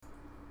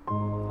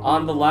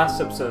On the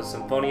last episode of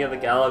Symphonia of the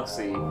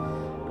Galaxy,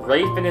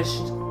 Rae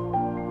finished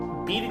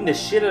beating the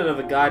shit out of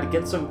a guy to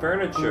get some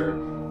furniture,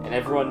 and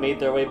everyone made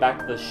their way back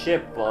to the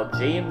ship while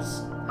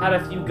James had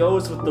a few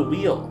goes with the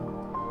wheel.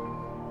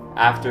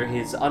 After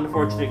his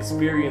unfortunate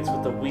experience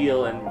with the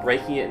wheel and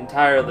breaking it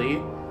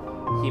entirely,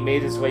 he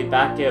made his way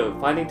back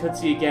out, finding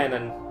Tootci again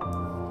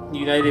and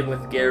uniting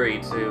with Gary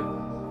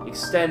to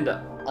extend a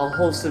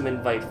wholesome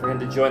invite for him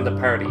to join the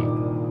party.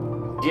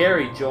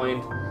 Gary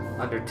joined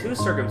under two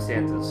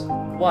circumstances.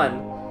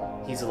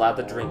 One, he's allowed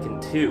to drink, and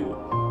two,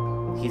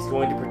 he's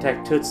going to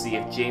protect Tootci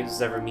if James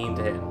is ever mean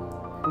to him.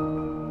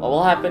 What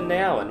will happen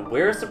now, and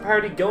where is the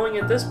party going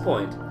at this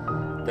point?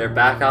 They're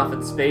back off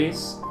in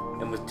space,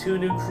 and with two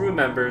new crew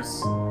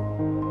members,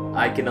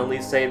 I can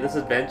only say this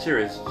adventure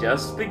is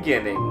just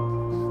beginning.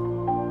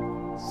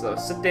 So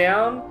sit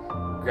down,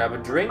 grab a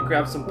drink,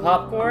 grab some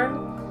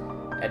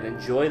popcorn, and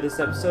enjoy this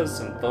episode of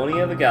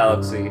Symphonia of the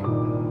Galaxy.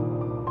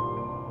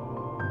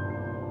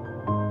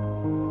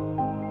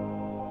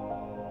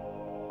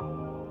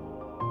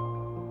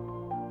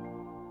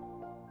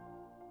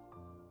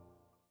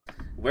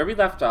 Where we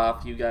left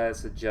off, you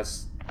guys had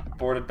just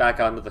boarded back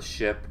onto the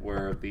ship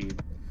where the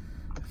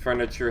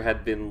furniture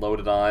had been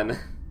loaded on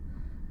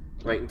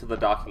right into the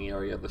docking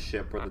area of the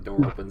ship where the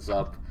door opens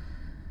up.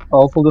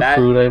 Also the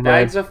food I made.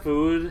 Bags of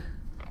food,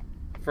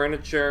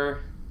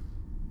 furniture,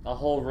 a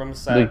whole room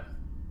set.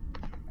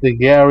 The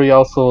Gary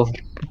also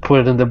put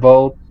it in the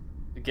boat.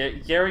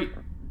 Gary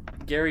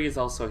is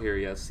also here,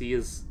 yes.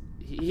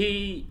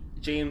 He,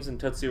 James, and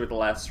Tootci were the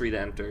last three to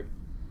enter.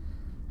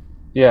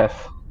 Yes.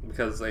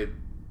 Because the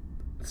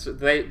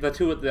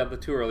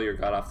two earlier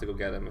got off to go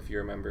get him, if you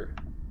remember.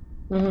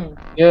 Mm-hmm.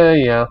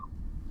 Yeah.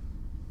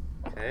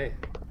 Okay.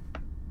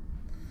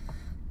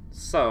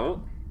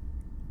 So,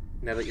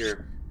 now that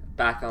you're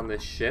back on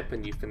this ship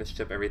and you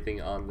finished up everything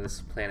on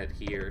this planet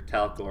here,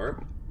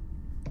 Talkor,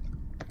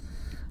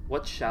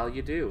 what shall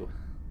you do?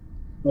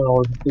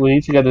 Well, we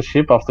need to get the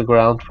ship off the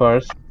ground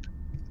first.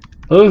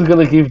 Who's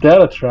gonna give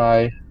that a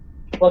try?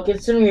 Well,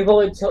 considering we've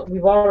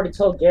already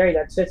told Gary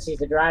that Tootsie's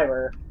the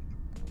driver.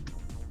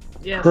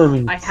 Yes, I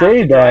mean, I have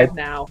say to that. drive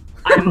now.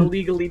 I'm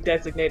legally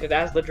designated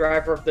as the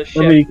driver of the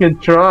ship. I mean, you can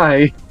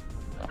try.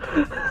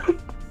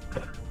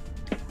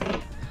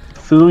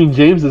 Assuming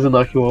James doesn't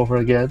knock you over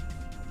again.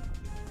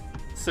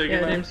 So yeah,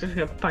 James is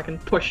gonna fucking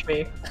push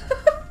me.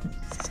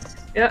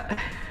 Yeah.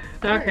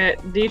 Okay,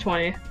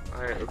 D20.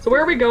 Alright, so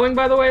where are we going,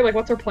 by the way? Like,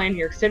 what's our plan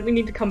here? Didn't we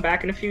need to come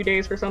back in a few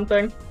days for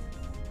something?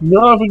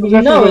 No, because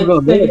that's no, not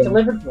going to get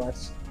delivered to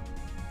us.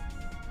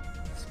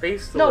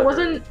 Space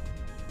delivery. No,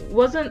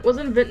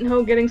 wasn't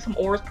Vitinho getting some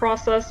ores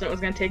processed and it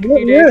was gonna take a Yeah,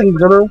 few days? yeah,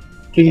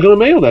 he's gonna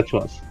mail that to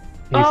us.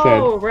 He said.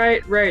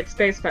 Right,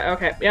 space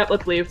okay, yep,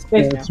 let's leave.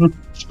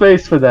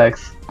 Space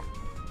FedEx.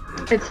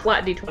 It's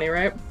flat D20,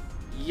 right?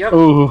 Yep.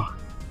 Ooh.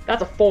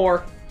 That's a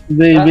 4.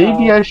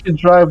 Maybe I should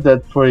drive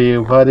that for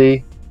you,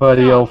 buddy,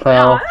 old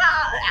pal. No,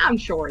 I'm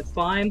sure it's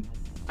fine.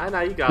 I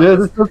know you got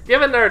this.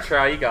 Give it another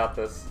try. You got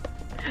this.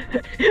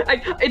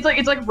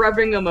 It's like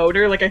revving a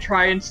motor. Like I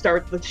try and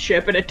start the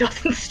ship and it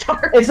doesn't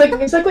start. It's like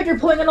you're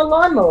pulling on a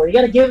lawnmower. You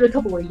gotta give it a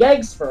couple of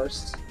yeggs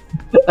first.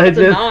 It's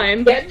a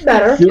 9. Getting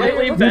better.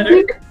 Slightly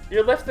better.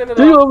 You're lifting it.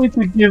 Do you want me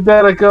to give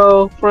that a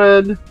go,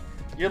 friend?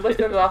 You're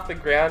lifting it off the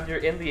ground. You're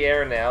in the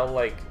air now,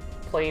 like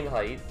plane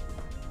height,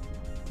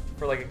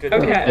 for like a good.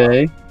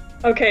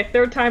 Okay,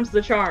 third time's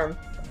the charm.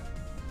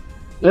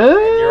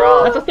 You're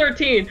off. That's a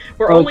 13.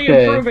 We're only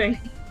improving.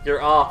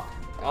 You're off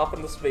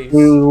into space.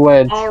 We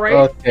went. All right.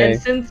 Okay.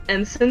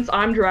 And since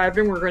I'm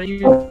driving, we're gonna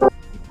use my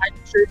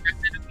preferred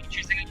method of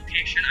choosing a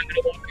location. I'm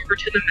gonna walk over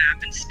to the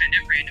map and spin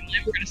it randomly.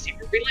 We're gonna see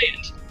where we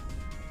land.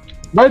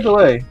 By the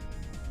way,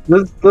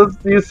 does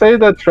you say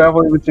that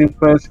traveling between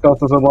planets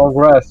counts as a long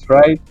rest,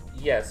 right?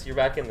 Yes, you're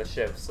back in the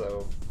ship,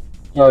 so.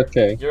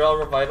 Okay. You're all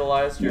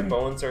revitalized. Your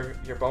bones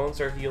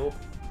are healed.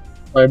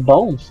 My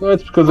bones? No,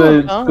 it's because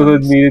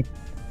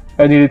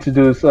I needed to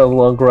do a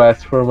long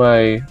rest for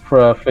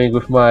a thing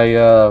with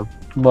my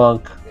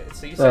monk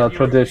so you said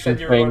tradition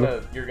thing.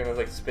 You're gonna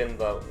like spin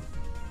the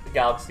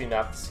galaxy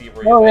map to see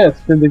where. Oh yeah,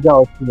 spin the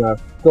galaxy map.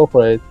 Go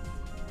for it.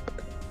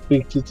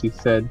 Big Tootci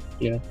said,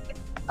 yeah.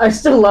 I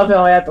still love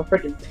how I have a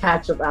freaking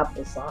patch of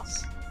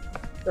applesauce.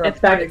 It's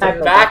a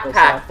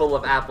backpack full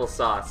of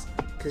applesauce.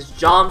 Because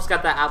Jom's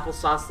got that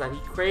applesauce that he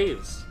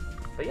craves.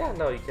 But yeah,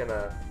 no, you can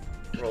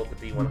roll the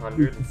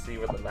D100 and see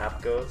where the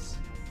map goes.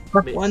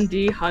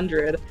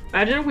 1D100.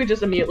 Imagine if we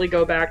just immediately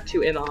go back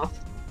to Inoth.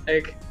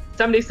 Like,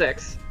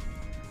 76.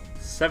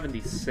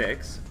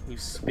 76? You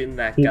spin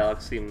that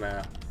galaxy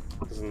map.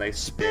 There's a nice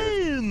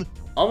spin.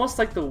 Almost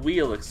like the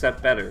wheel,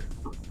 except better.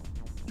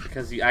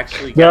 Because you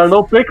actually get... There are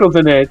no pickles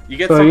in it. You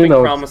get something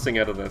promising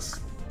out of this.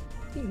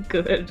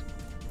 Good.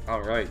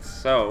 Alright,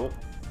 so...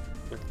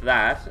 With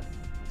that...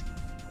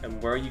 And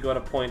where you go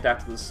to point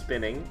after the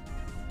spinning,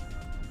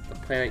 the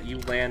planet you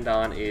land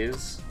on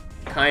is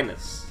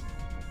Kainus.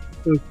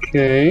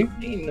 Okay.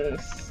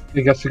 Kainus.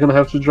 I guess you're gonna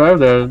have to drive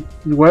there.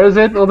 Where is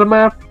it on the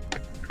map?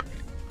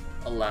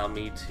 Allow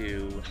me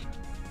to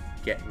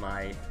get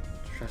my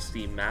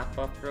trusty map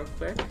up real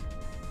quick.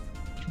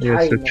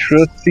 It's a Kainus.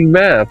 trusty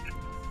map.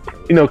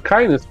 You know,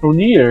 Kainus from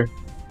here.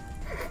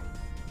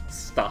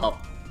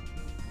 Stop.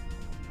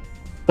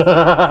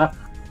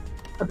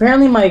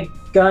 Apparently my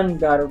gun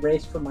got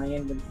erased from my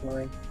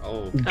inventory.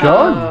 Oh,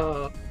 Gun?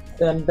 Oh.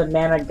 The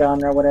mana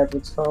gun or whatever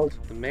it's called.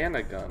 the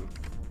mana gun.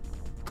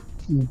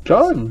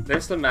 Gun?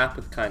 There's the map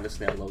with Kainus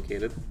now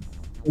located.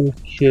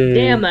 Okay.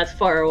 Damn, that's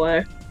far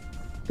away.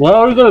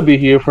 Well, we're gonna be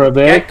here for a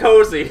bit. Get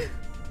cozy.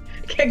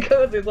 Can't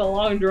go. It's a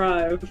long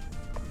drive.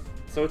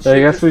 So it I should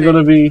guess just we're take-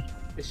 gonna be.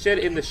 It should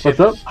in the ship.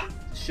 What's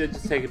Should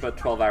just take about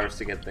 12 hours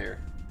to get there.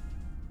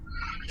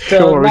 So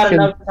Sure, we not can,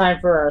 enough time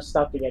for our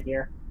stuff to get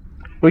here.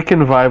 we can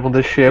vibe on the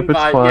You ship, can it's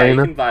vibe- fine. Yeah,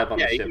 you can vibe on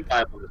the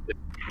ship.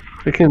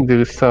 We can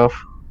do stuff.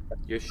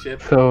 Your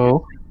ship.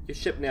 So, Your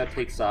ship now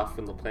takes off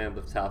from the planet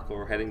of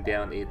Talkor, heading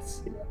down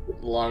its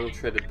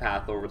long-treaded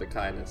path over to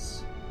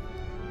Kainus.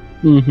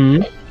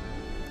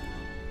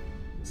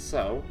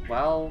 So,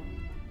 while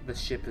the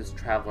ship is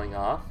traveling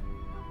off,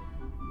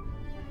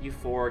 you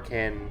four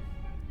can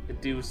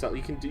do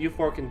something. You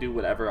four can do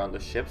whatever on the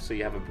ship. So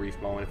you have a brief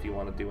moment if you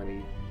want to do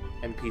any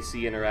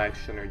NPC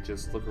interaction or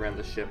just look around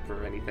the ship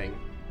or anything.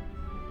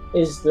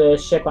 Is the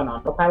ship on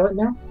autopilot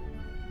now?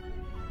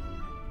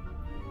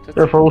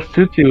 if old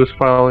Tootci was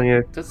following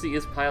it. Tootsi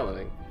is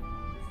piloting.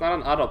 It's not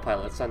on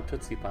autopilot. It's on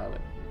Tootsie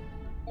pilot.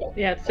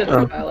 Yeah, it's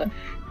Oh. a pilot.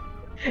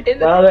 In,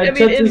 Well, then I mean,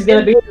 Tootsie's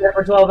gonna be there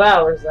for 12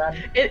 hours then.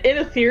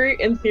 in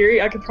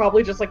theory, I could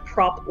probably just like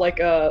prop like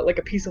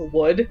a piece of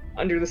wood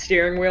under the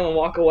steering wheel and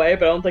walk away.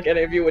 But I don't think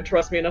any of you would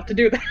trust me enough to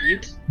do that. You,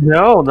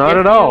 No, not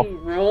at all. If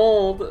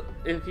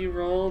you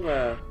rolled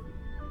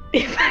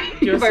If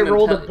Give us I an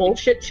rolled a intel-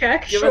 bullshit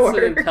check, give sure. us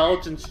an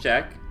intelligence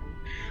check.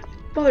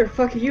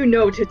 Motherfucker, you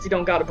know Tootsie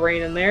don't got a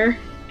brain in there.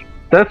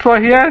 That's why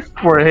he asked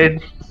for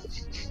it.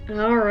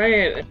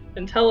 Alright,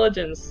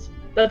 intelligence.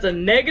 That's a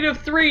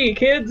 -3,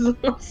 kids.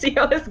 Let's see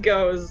how this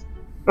goes.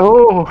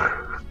 Oh,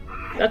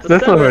 That's a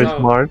that's not 7. very So-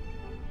 smart.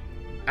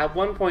 At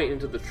one point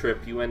into the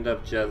trip, you end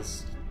up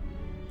just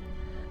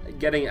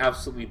getting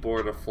absolutely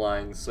bored of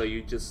flying, so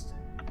you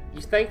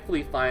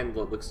thankfully find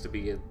what looks to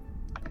be a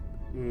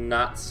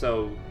not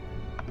so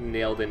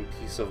nailed-in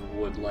piece of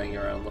wood laying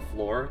around on the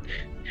floor.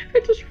 I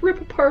just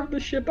rip a part of the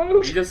ship out.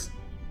 You just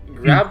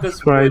grab this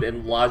Jesus Christ. wood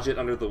and lodge it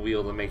under the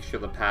wheel to make sure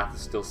the path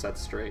is still set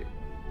straight.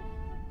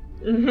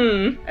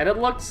 Mm-hmm. And it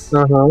looks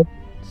Uh-huh.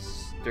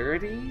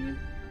 sturdy?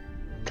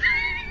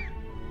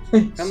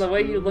 And the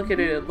way you look at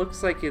it, it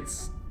looks like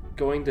it's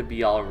going to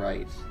be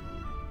alright.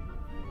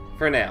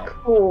 For now.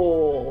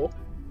 Cool.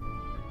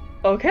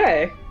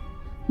 Okay.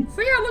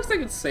 So yeah, it looks like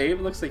it's safe.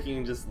 It looks like you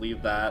can just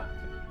leave that.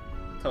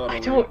 Totally. I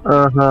don't.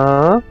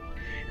 Uh-huh.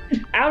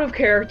 Out of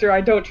character, I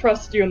don't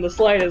trust you in the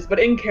slightest, but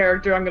in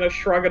character, I'm gonna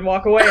shrug and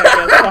walk away, I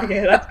guess. Okay,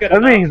 that's good I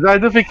enough. mean, I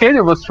don't think any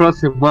of us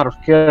trust him out of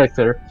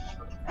character.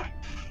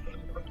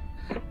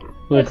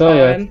 That's Like, oh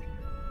yeah. fine.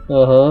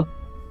 Uh-huh.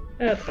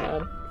 That's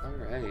fine.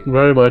 Alright.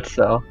 Very much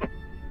so.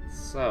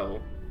 So,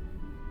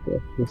 Yeah,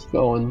 it's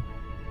going.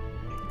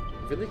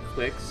 really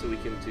quick so we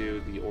can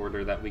do the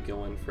order that we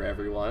go in for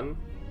everyone.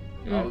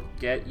 I'll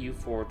get you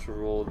four to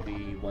roll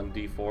the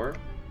 1d4.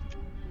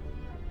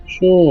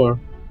 Sure.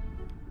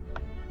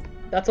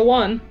 That's a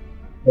 1.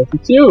 That's a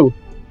 2.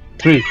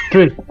 3.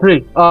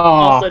 Oh,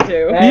 Also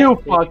 2. you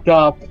fucked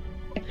up.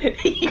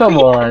 Come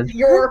on. It's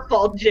your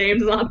fault,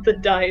 James, not the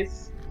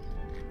dice.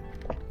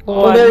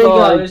 Well, there you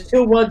go. There's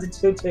 2 1s and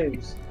 2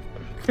 2s.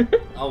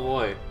 Oh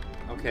boy.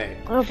 Okay.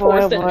 Oh boy,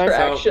 Forced oh boy.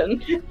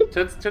 interaction.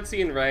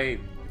 Tootsie and Rae,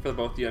 for the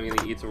both of you, I'm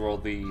gonna need to roll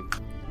the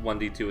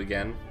 1d2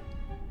 again.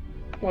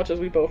 Watch as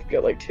we both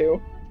get like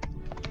 2.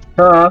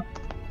 Huh?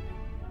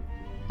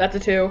 That's a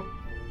 2.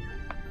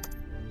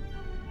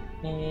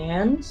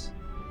 And...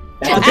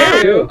 That's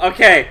a 2.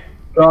 Okay,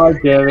 God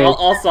damn it.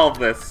 I'll solve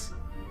this.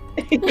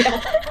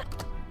 Yeah.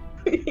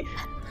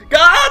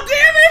 God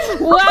damn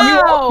it!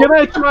 Wow! Can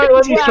I try?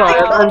 Let me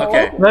try. Wow.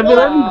 Okay. Let me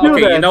do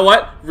Okay, that. you know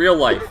what? Real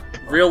life.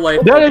 Real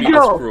life There won't you be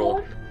this go.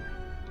 cruel.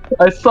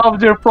 I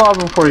solved your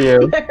problem for you.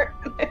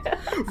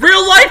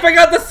 Real life, I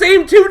got the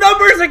same 2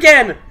 numbers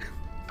again!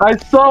 I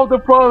solved the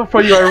problem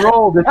for you. I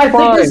rolled. It's I think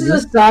fine. this is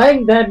a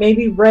sign that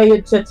maybe Rae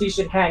and Tootsie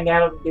should hang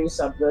out and do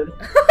something.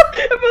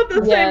 I'm about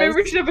to say, Yes. maybe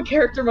we should have a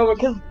character moment,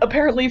 because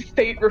apparently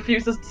fate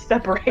refuses to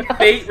separate us.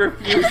 Fate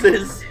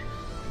refuses.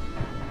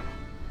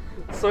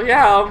 So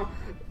yeah,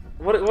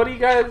 what do you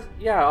guys?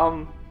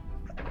 Yeah,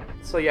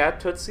 so yeah,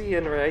 Tootsie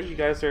and Rae, you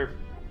guys are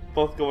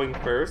both going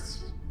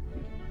first.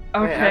 May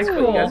I Okay, ask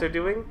cool. what you guys are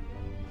doing?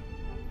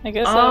 I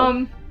guess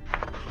so.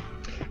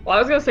 Well, I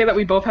was gonna say that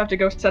we both have to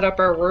go set up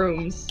our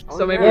rooms, Oh,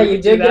 so maybe yeah, Yeah, we you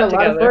could do did get a that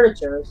lot of together.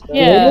 furniture. So.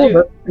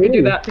 Yeah. We could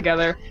do that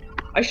together.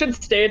 I should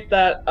state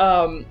that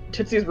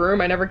Tootsie's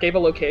room, I never gave a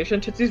location.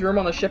 Tootsie's room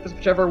on the ship is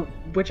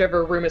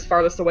whichever room is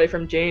farthest away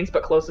from Jane's,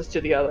 but closest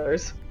to the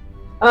others.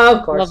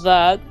 Of course. Love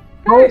that.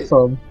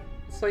 Awesome.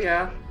 So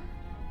yeah,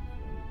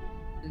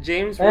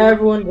 James.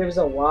 Everyone gives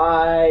a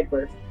wide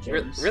berth to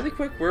Re- James. really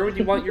quick, where would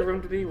you want your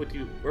room to be?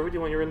 Where would you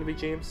want your room to be,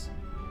 James?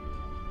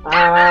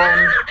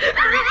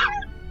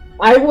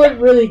 I wouldn't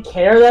really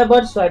care that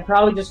much, so I'd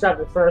probably just grab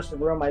the first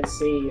room I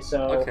see,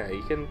 so... Okay,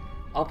 you can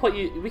I'll put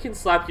you. We can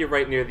slap you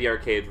right near the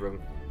arcade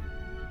room.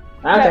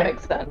 Okay. That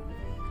makes sense.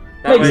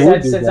 That Makes way,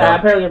 sense since I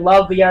apparently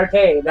love the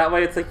arcade. that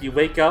way, it's like you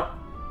wake up,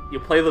 you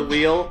play the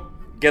wheel,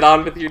 get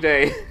on with your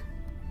day.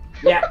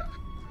 Yeah.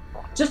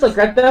 Just like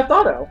Grand Theft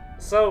Auto.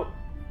 So,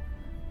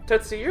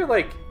 Tootsi, you're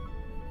like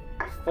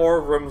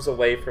 4 rooms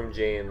away from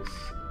James.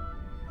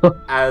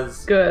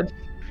 As Good.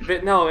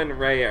 Vitinho and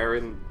Rae are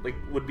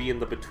would be in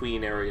the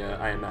between area,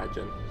 I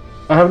imagine.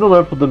 I have no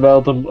map of the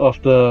bottom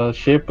of the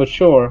ship, but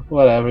sure,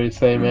 whatever you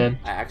say, man.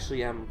 I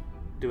actually am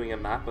doing a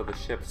map of the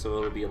ship, so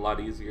it'll be a lot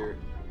easier.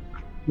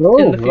 Oh,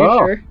 In the wow.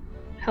 future.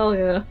 Hell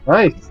yeah.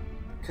 Nice.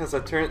 Because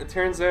it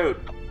turns out,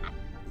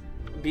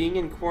 being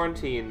in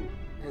quarantine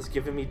has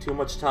given me too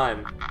much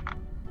time.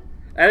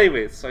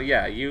 Anyways, so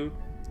yeah,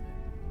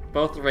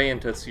 both Rae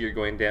and Tootsi are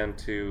going down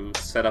to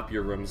set up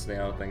your rooms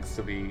now, thanks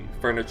to the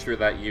furniture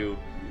that you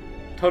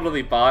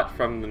totally bought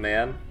from the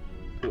man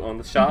who owned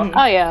the shop.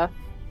 Oh yeah,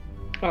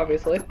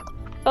 Obviously.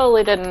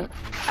 totally didn't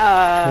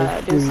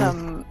do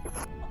some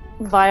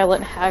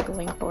violent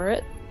haggling for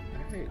it.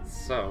 Alright,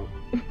 so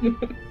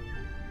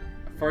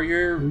for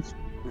your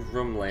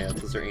room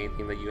layouts, is there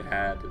anything that you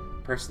had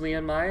personally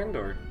in mind,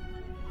 or?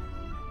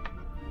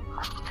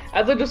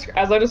 As I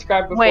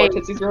described before, Wait.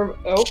 Tootsie's room.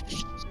 Oh.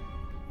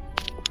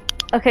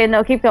 Okay,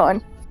 no, keep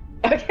going.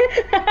 Okay.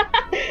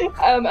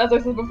 As I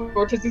said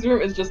before, Tootsie's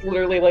room is just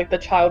literally like the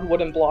child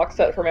wooden block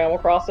set from Animal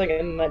Crossing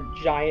and that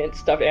giant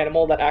stuffed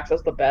animal that acts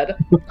as the bed.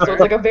 So it's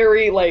like a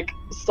very like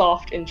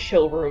soft and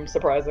chill room,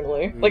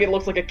 surprisingly. Like it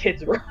looks like a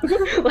kid's room.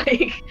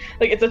 like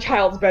it's a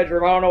child's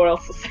bedroom. I don't know what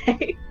else to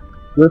say.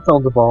 That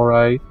sounds about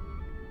right.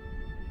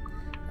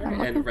 I'm And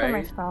looking for my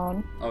Rae?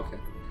 phone. Okay.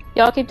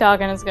 Y'all keep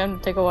talking, it's gonna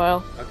take a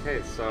while.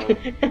 Okay, so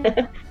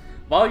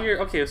while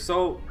you're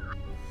so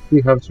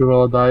You have to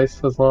roll a dice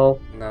as well.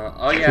 no.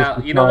 Oh yeah,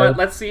 you know what?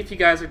 Let's see if you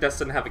guys are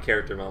destined to have a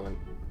character moment.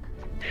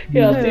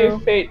 Yeah, No. see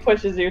if fate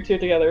pushes you two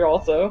together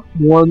also.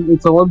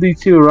 It's a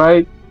 1d2,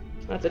 right?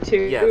 That's a 2.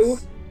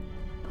 Yes.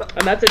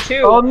 And that's a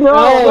 2. Oh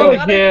no! we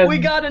Again. we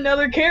got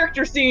another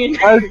character scene!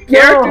 Character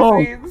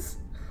No! scenes.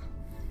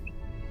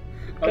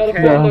 Gotta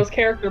Okay. form those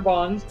character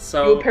bonds. You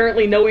So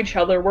apparently know each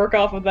other, work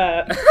off of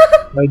that.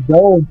 I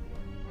don't.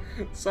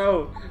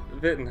 so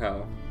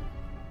Vitinho,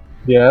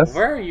 Yes.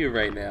 where are you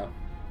right now?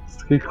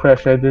 Good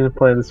question. I didn't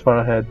plan this far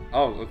ahead.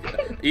 Oh,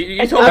 okay.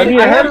 You told I me.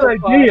 mean, I had an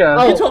idea.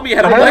 Oh, You told me you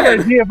had I a had an plan.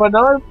 idea, but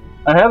now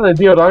I have an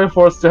idea, but I'm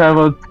forced to have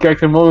a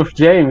character moment with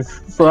James.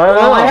 So I don't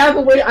Well, know.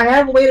 I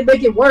have a way to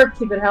make it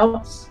work if it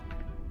helps.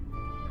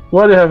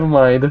 What do you have in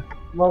mind?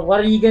 Well,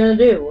 what are you gonna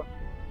do?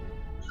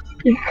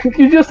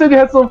 You just said you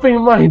had something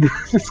in mind.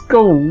 Just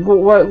go.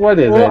 What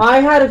is Well, it? I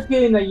had a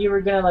feeling that you were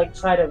gonna like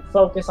try to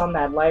focus on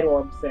that light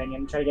orb thing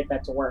and try to get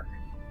that to work.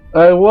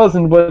 I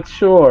wasn't, but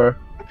sure.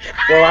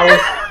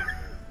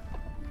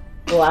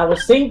 Well, I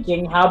was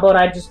thinking, how about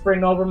I just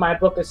bring over my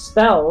book of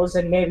spells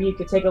and maybe you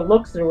could take a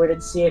look through it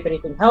and see if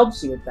anything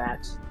helps you with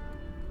that.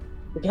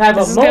 We can have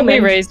This a is gonna be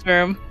moment. Ray's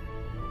room.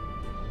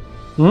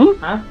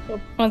 Huh?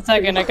 1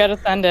 second, I gotta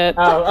send it.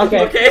 Oh,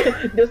 okay. Okay.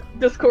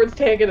 Discord's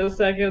taking a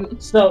second.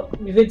 So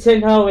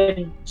Vitinho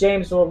and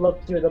James will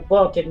look through the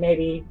book and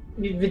maybe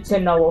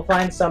Vitinho will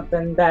find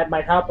something that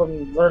might help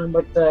him learn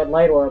with the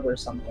light orb or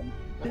something.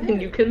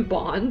 And you can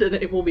bond, and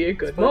it will be a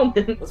good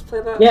moment. Let's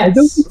play that. Yes.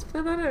 Let's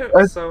play that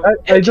out. So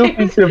I don't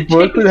think the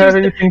book would have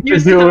anything to You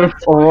do with sound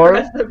or.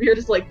 aggressive. You're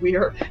just like, we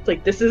are. It's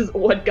like, this is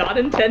what God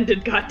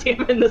intended,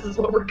 goddammit, and this is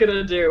what we're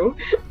gonna do.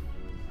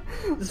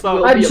 This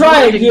will I'm be a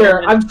trying bonding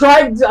here. moment.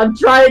 I'm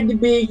trying to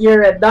be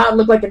here and not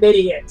look like an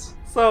idiot.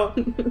 So,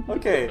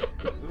 okay,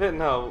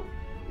 Vitinho,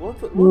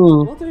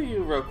 we'll do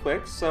you real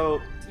quick. So,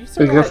 you I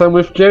sort of guess I'm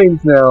with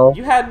James now.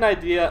 you had an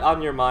idea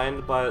on your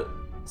mind, but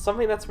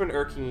something that's been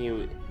irking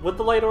you. Would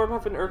the light orb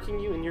have been irking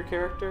you in your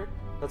character?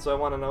 That's what I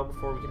want to know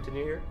before we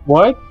continue here.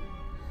 What?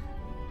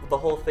 The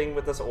whole thing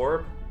with this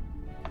orb.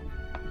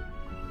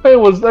 It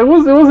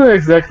wasn't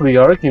exactly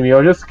arguing me.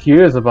 I was just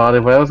curious about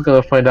it, but I was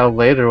gonna find out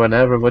later,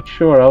 whenever. But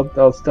sure,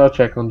 I'll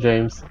check on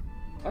James.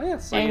 Oh yeah,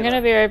 so I'm you gonna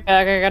know. be right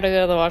back, I gotta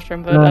go to the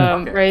washroom, but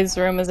Okay. Ray's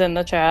room is in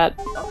the chat.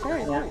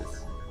 Okay, Yeah.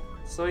 nice.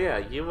 So yeah,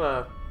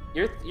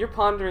 you're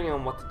pondering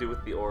on what to do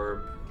with the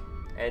orb,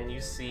 and you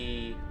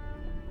see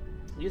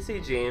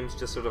James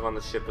just sort of on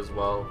the ship as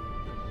well,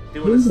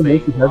 doing his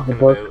thing, walking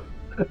about.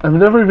 I've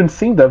never even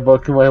seen that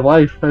book in my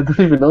life. I don't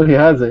even know he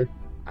has it.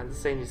 I'm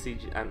just saying you see.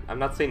 I'm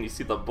not saying you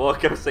see the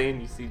book. I'm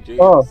saying you see James.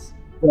 Oh.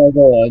 Yeah,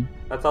 go on.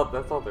 That's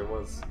all there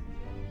was.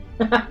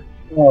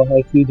 Oh,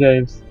 I see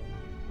James.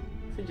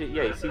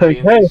 Yeah, you see Hey,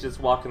 James. hey. He's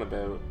just walking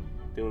about,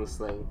 doing this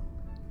thing.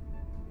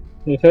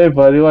 Hey,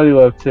 buddy, what are you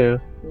up to?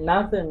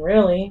 Nothing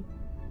really.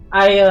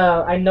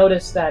 I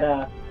noticed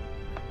that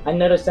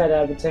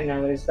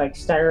Vitinho is like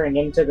staring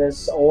into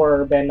this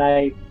orb, and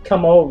I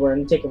come over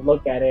and take a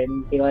look at it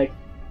and be like,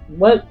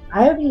 "What?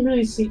 I haven't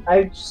really seen.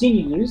 I've seen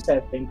you use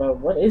that thing, but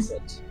what is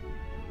it?"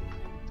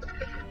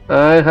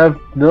 I have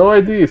no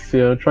idea,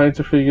 Theo. I'm trying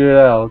to figure it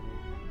out.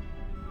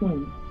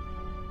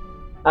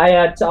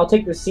 I'll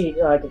take the seat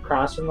like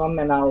across from him,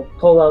 and I'll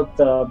pull out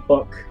the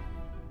book.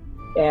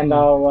 and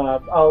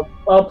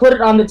I'll put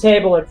it on the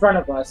table in front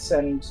of us,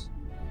 and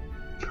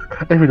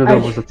I didn't know there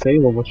was a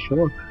table, but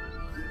sure.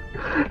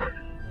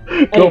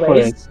 Go for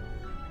it. anyways,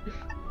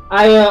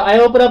 I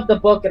open up the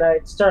book and I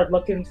start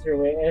looking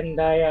through it, and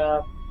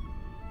I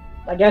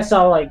guess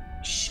I'll like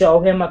show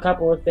him a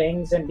couple of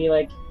things and be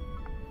like,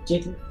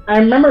 I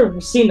remember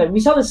we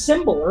saw the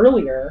symbol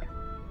earlier.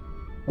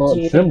 What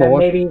Do you symbol? think that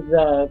maybe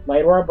the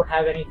light orb would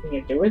have anything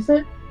to do with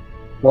it?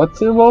 What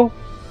symbol?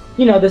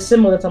 You know, the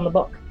symbol that's on the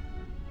book.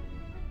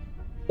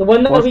 The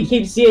one that we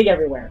keep seeing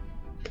everywhere.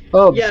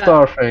 Oh, the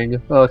star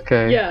thing.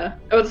 Okay. Yeah,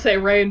 I would say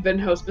Rae and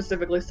Vinho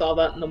specifically saw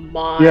that in the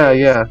mine.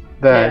 Yeah,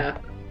 that. Yeah.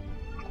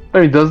 I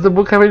mean, does the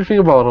book have anything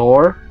about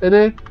ore in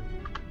it?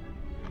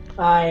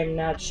 I'm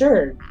not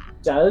sure.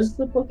 Does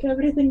the book have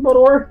anything about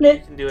ore in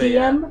it,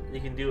 DM? You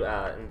can do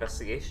an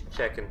investigation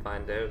check and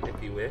find out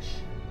if you wish.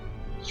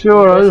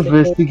 Sure, I'll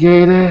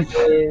investigate it.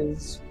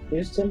 Is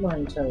wisdom or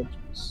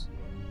intelligence?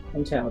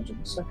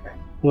 Intelligence, okay.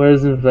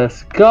 Where's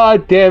invest?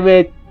 God damn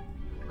it!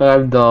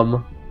 I'm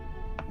dumb.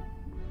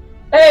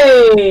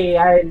 Hey!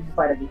 I didn't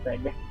find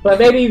anything. But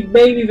maybe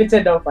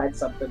Vitinho finds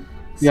something.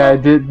 Yeah, I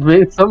did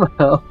made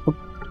somehow.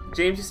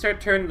 James, you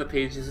start turning the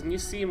pages and you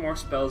see more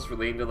spells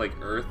relating to like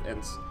earth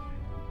and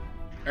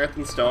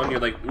stone. You're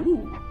like,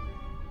 ooh.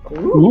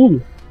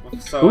 Ooh.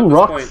 So Ooh, at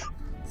rocks.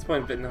 this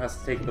point, Vitinho has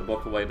to take the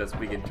book away to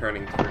begin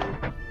turning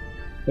through.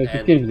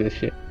 Like, give me this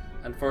shit.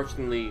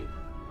 Unfortunately,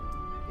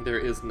 there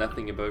is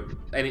nothing about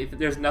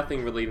there's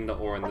nothing relating to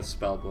ore in this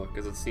spell book,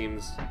 because it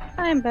seems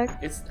I'm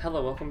back.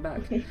 hello, welcome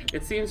back.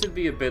 It seems to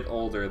be a bit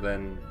older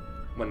than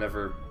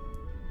whenever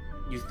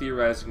you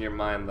theorized in your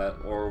mind that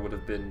ore would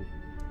have been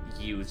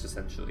used,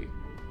 essentially.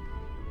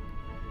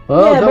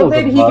 Well, yeah, that but was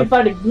maybe a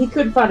he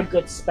could find a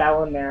good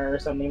spell in there or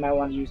something he might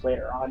want to use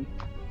later on.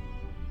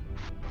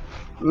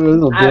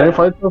 Did I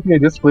find something? I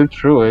just flipped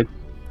through it.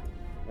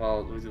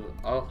 Well,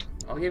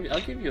 I'll give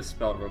you a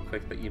spell real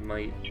quick that you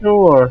might.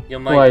 Sure. You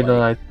might Why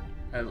like.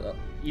 not?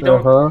 You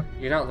don't.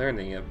 You're not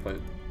learning it, but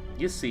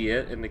you see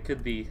it, and it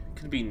could be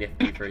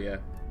nifty for you.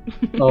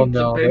 Oh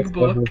no, Big that's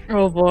book. lovely.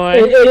 Oh boy.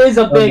 It is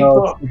a big Oh,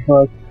 no, book. it's a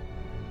book.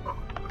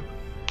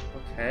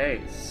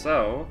 Okay,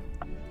 so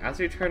as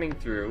you're turning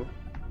through,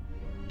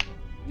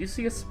 you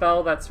see a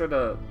spell that sort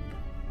of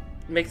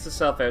makes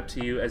itself out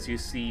to you as you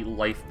see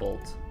Life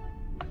Bolt.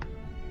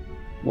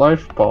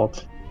 Life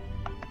bolt.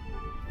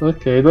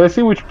 Okay, do I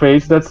see which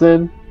page that's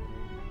in?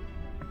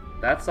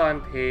 That's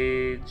on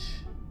page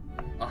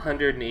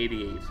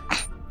 188.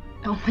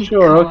 Oh my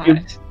Sure,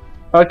 god.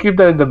 I'll keep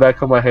that in the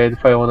back of my head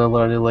if I want to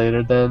learn it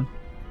later then.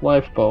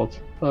 Life bolt.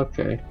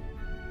 Okay.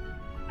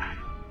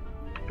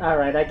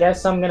 Alright, I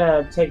guess I'm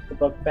gonna take the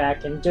book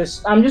back and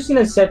I'm just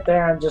gonna sit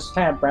there and just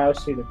kind of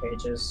browse through the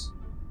pages.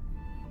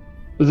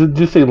 Did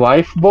you say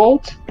life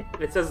bolt?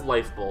 It says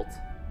Life Bolt.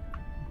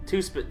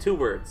 Two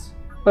words.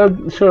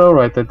 Sure, I'll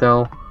write that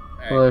down.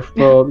 Alright. Life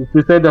bolt.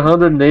 You said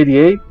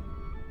 188?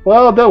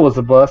 Well, that was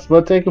a bust,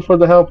 but thank you for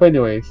the help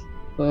anyways.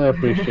 I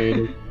appreciate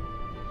it.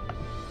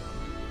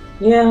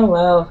 Yeah,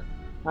 well,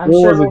 I'm It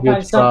sure was a we'll good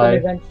find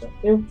something try. eventually.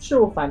 I'm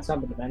sure we'll find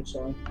something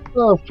eventually.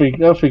 I'll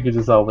figure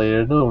this out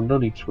later. No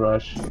need to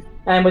rush.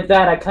 And with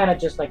that, I kind of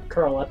just like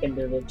curl up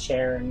into the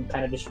chair and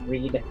kind of just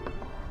read.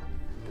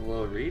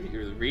 Well,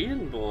 you're the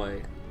reading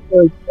boy.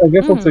 I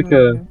guess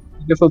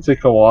I'll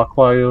take a walk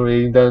while you're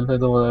reading. Then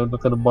I'm not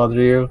gonna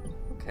bother you.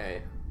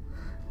 Okay.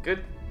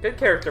 Good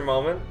character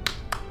moment.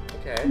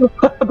 Okay.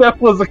 That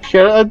was a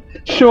carrot.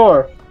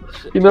 Sure.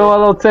 You know what?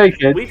 I'll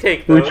take it. We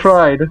take those.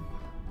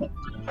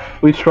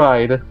 We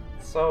tried.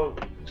 So,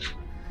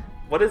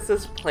 what is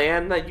this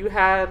plan that you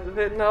had,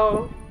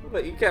 Vitinho,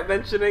 that you kept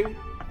mentioning?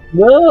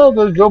 No,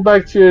 let's go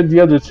back to the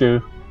other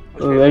two.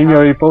 Okay, Amy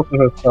already posted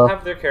her stuff.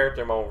 have their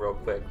character moment real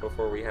quick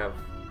before we have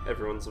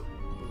everyone's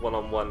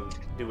one-on-one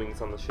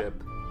doings on the ship.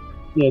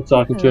 Yeah,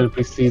 talking to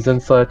NPCs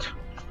and such.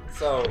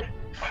 So,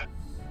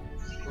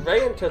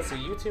 Rae and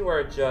Tootci, you two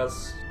are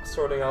just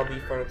sorting all the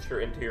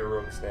furniture into your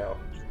rooms now,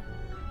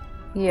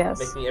 Yes.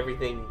 making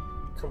everything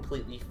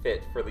completely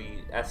fit for the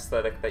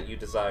aesthetic that you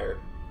desire.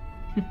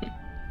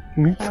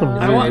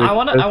 I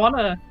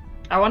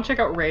want to check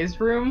out Ray's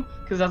room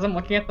because as I'm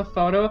looking at the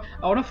photo,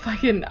 I want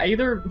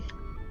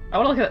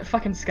to look at that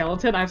fucking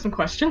skeleton. I have some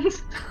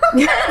questions.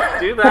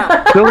 Do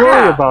that. Don't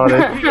worry about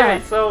it.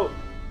 Okay, so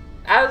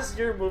as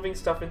you're moving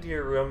stuff into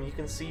your room, you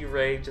can see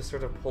Rae just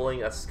sort of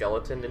pulling a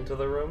skeleton into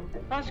the room.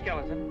 A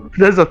skeleton.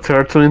 There's a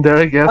turtle in there,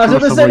 I guess. I was for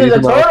gonna some say there's a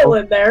reason turtle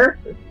also. in there.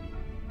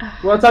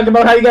 You want to talk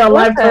about how you got a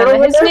live turtle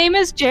in His there? name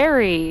is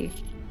Jerry.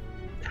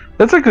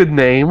 That's a good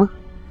name.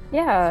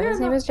 Yeah, his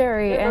name is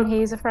Jerry, yeah, and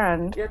he's a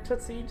friend. Yeah,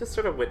 Tootsi, you just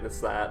sort of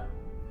witnessed that.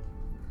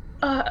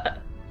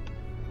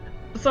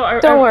 So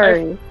Don't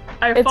worry.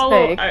 I It's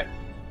follow. fake.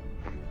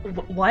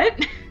 What?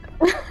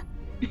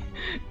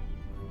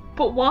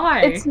 But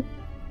why? It's.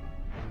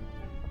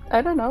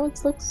 I don't know.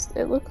 It looks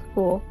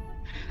cool.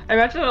 I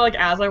imagine like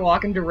as I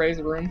walk into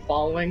Ray's room,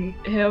 following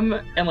him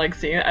and like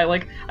seeing it,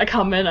 I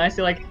come in, I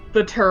see like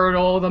the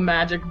turtle, the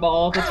magic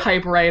ball, the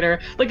typewriter.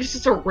 Like it's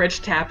just a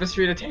rich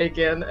tapestry to take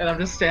in, and I'm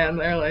just standing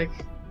there like.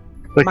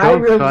 My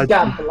room's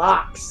got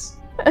blocks.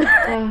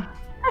 I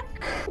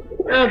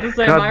have to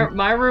say,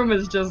 my room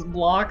is just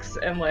blocks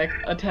and like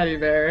a teddy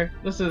bear.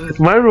 This is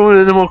My room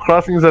in Animal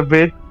Crossing is a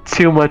bit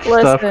too much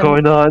stuff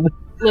going on.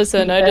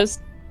 Listen,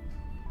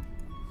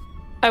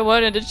 I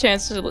wanted a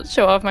chance to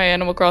show off my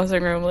Animal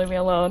Crossing room. Leave me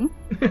alone.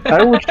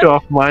 I would show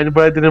off mine,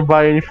 but I didn't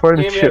buy any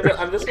furniture. Amy,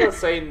 I'm just gonna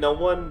say, no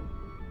one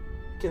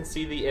can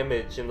see the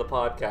image in the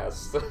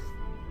podcast.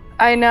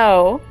 I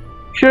know.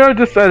 Sure,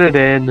 just edit it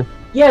in.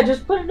 Yeah,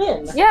 just put it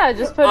in. Yeah,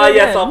 just put it in.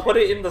 Yes, I'll put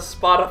it in the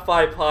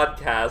Spotify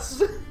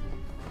podcast.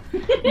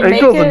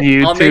 It goes on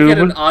YouTube. I'll make it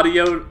an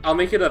audio. I'll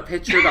make it a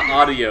picture to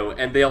audio,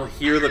 and they'll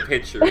hear the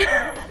picture.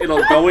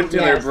 It'll go into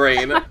their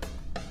brain.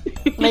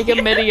 Make a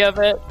MIDI of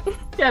it.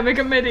 Yeah, make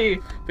a MIDI.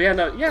 But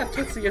yeah,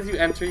 Tootsi, as you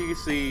enter, you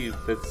see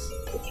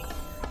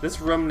this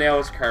room now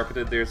is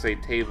carpeted. There's a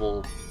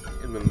table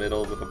in the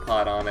middle with a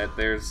pot on it.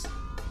 There's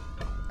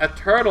a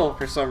turtle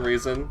for some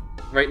reason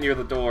right near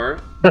the door.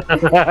 You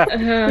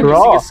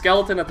see a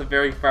skeleton at the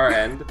very far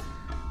end.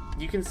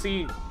 You can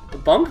see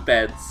bunk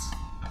beds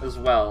as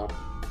well.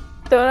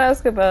 Don't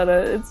ask about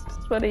it. It's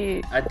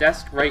funny. A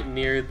desk right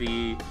near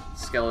the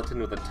skeleton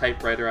with a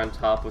typewriter on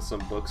top with some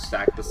books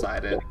stacked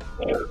beside it.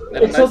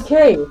 It's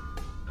okay.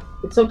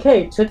 It's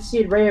okay.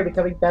 Tootsie and Rae are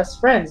becoming best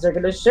friends. They're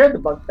gonna share the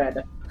bunk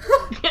bed.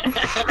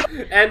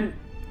 And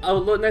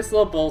a nice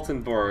little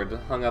bulletin board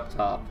hung up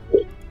top.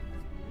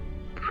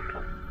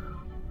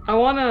 I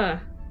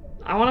wanna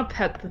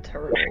pet the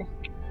turtle.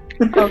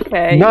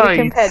 Okay, Nice.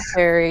 you can pet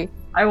Terry.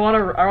 I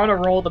wanna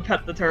roll to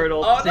pet the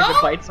turtle Oh, to see if no!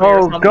 it bites me or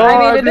Oh something. god!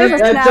 I mean, it is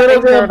a That snapping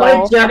turtle's gonna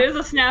turtle. bite ya. It is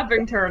a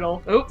snapping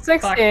turtle. Oops.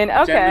 16,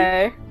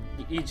 okay.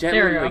 You There we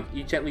gently go.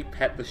 you gently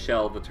pet the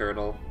shell of the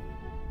turtle,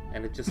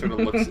 and it just sort of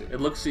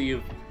looks at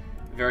you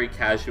very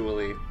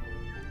casually.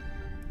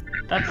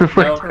 That's a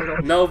No, turtle.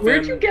 no,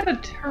 Where'd Vin. you get a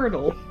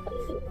turtle?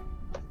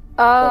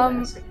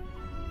 Don't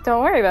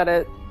worry about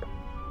it.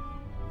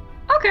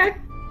 Okay.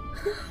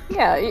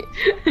 Yeah,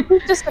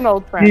 just an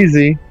old friend.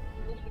 Easy.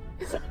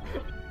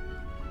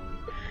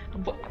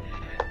 But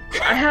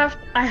I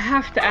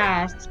have to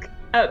ask.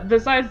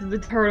 Besides the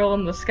turtle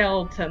and the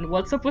skeleton,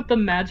 what's up with the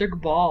magic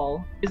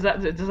ball? Does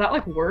that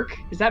like work?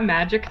 Is that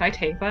magic? Can I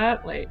take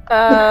that? Like,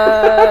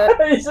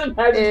 It's a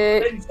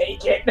magic thing,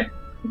 take it.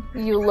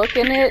 You look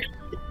in it,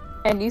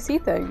 and you see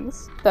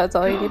things. That's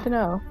all you need to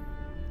know.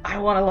 I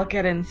want to look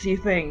at it and see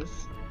things.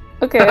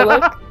 Okay,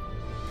 look.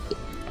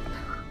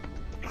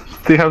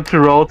 Do you have to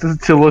roll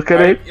to look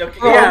at it? Okay,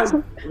 yeah,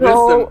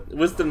 Roll.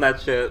 wisdom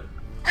that shit.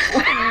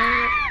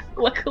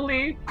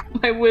 Luckily,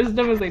 my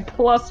wisdom is a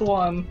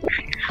 +1.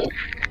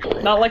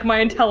 Not like my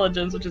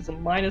intelligence, which is a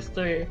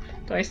 -3.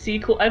 Do I see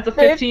cool? That's a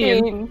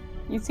 15.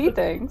 You see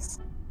things.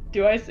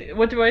 Do I see?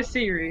 What do I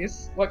see,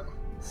 Reese? What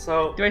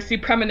So, do I see?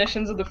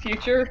 Premonitions of the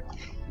future?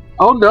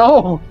 Oh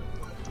no!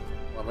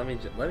 well, let me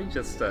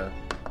just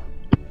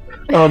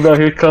Oh no,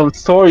 here comes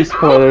story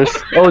spoilers.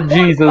 Oh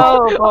Jesus.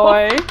 Oh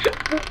boy.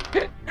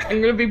 I'm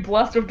gonna be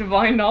blessed with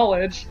divine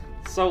knowledge.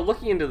 So,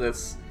 looking into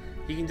this,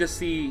 you can just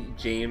see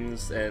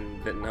James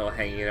and Vitinho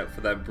hanging out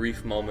for that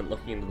brief moment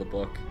looking into the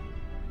book.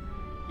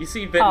 You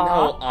see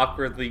Vitinho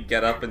awkwardly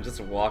get up and just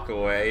walk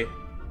away.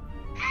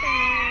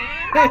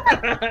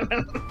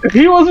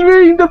 He was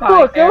reading the Bye,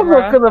 book. I'm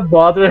not camera. gonna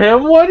bother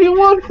him. What do you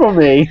want from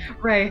me?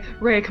 Ray,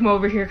 come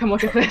over here. Come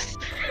look at this.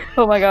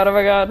 Oh my god, oh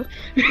my god.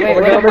 Wait, Oh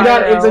what if my I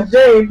god, it's roll? a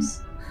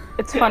James.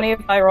 It's funny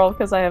if I roll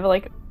because I have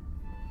like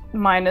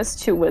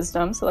 -2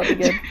 wisdom, so that'd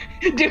be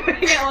good.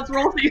 Yeah, let's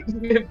roll see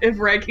if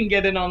Ray can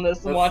get in on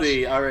this and Let's watch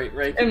see. All right,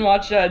 right.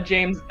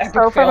 James epic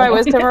So for my fail.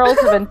 wisdom rolls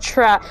have been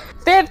trapped.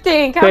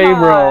 15, come Same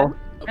on! roll.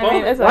 I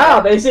mean, it's Wow,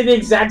 they say the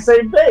exact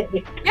same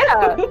thing.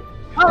 yeah.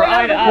 We're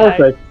eye to eye.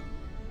 Perfect.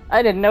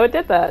 I didn't know it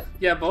did that.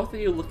 Yeah, both of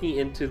you looking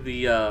into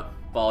the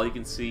ball,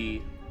 you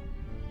see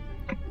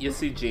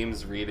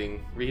James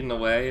reading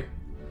away,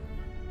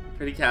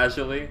 pretty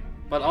casually.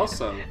 But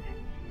also,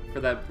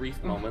 for that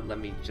brief moment, let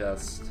me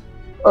just.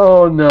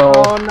 Oh no.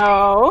 Oh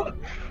no.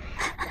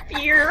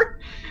 Fear.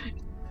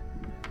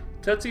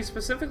 Tootsie,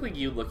 specifically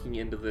you looking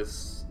into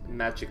this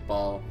magic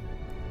ball,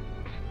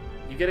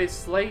 you get a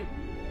slight.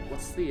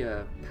 What's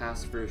the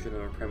past version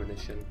of a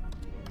premonition?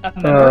 A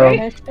memory.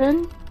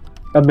 Mission?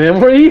 A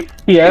memory?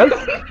 Yes.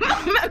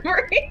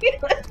 Memory.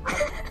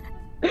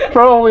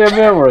 Probably a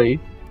memory.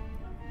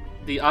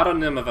 The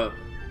autonym of a.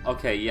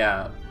 Okay,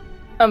 yeah.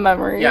 A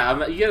memory.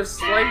 Yeah, you get a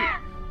slight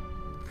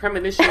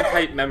premonition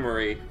type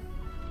memory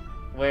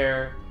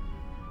where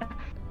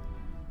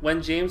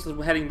when James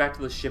was heading back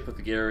to the ship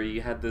with Gary,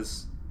 you had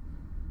this.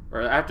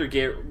 Or after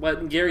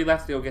when Gary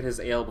left to go get his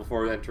ale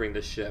before entering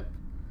the ship,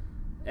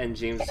 and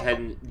James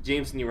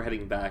and you were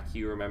heading back,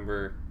 you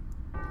remember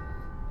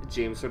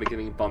James sort of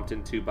getting bumped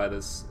into by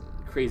this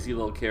crazy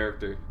little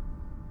character.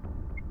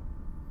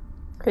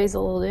 Crazy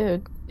little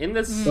dude. In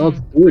this That's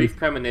good. brief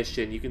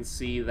premonition, you can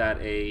see that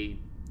a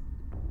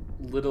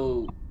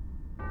little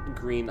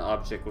green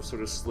object was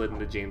sort of slid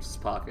into James's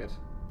pocket.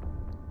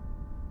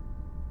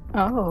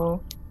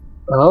 Oh.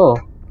 Oh.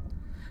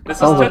 This is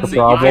Sounds like a Tootsie.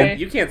 problem.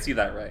 You can't see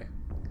that, Ray.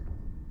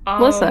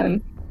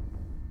 Listen.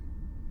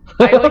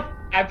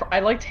 I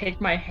like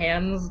take my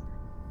hands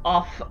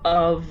off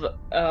of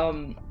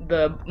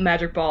the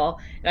magic ball,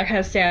 and I kind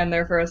of stand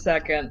there for a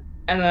second,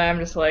 and then I'm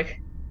just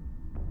like,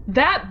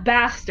 that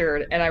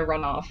bastard, and I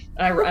run off,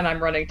 and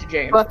I'm running to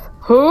James.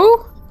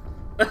 Who?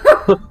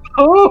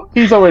 Oh,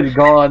 he's already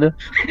gone.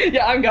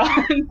 Yeah, I'm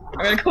gone. I'm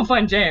gonna go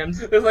find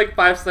James. It was like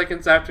 5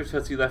 seconds after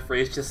Tootsie left,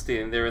 Ray's just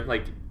standing there and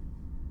like,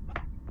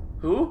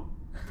 who?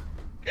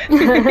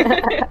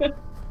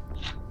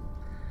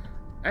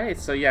 Alright,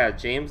 so yeah,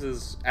 James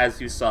is, as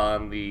you saw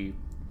on the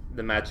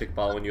magic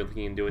ball when you're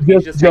looking into it,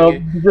 he's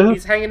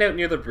he's hanging out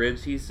near the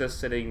bridge. He's just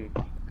sitting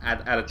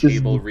at a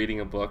table reading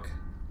a book.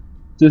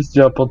 Just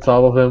jump on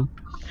top of him.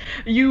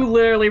 You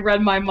literally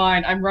read my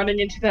mind. I'm running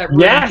into that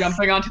room,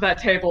 jumping onto that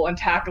table, and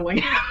tackling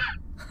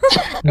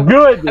him.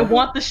 Good! I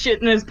want the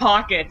shit in his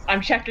pockets. I'm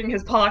checking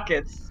his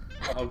pockets.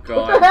 Oh What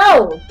god. the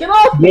hell? Get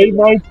off me! They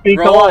might speak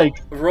alike.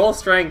 Roll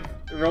strength.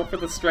 Roll for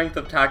the strength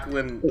of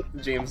tackling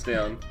James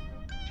down.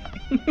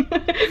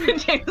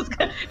 James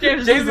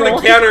James is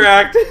gonna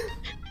counteract.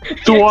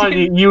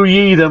 20, you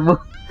eat him.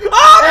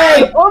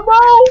 Hey!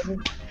 Oh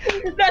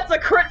no! That's a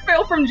crit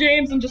fail from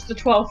James and just a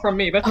 12 from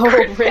me, but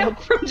crit fail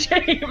from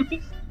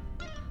James.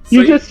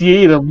 You just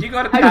yeet him. You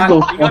gotta,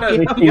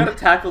 just you gotta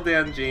tackle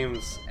down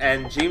James,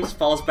 and James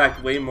falls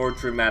back way more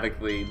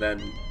dramatically than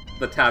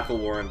the tackle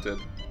warranted.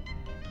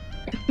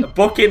 A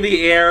book in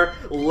the air,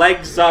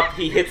 legs up,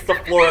 he hits the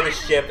floor of the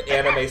ship,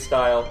 anime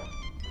style.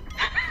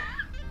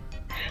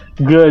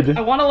 Good.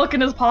 I want to look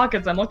in his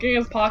pockets. I'm looking in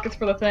his pockets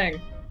for the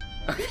thing.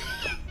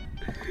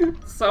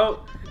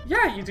 So,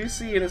 yeah, you do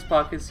see in his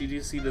pockets, you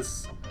do see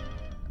this...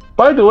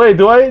 By the way,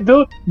 do I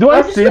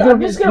see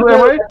them?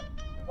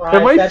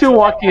 Am I still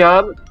walking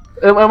out?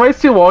 Am I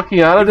still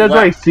walking out? Do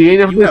I see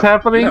any of this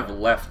happening? You have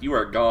left. You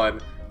are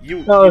gone.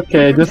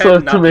 Okay, just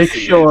wanted to make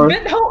sure.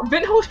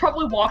 Vinho's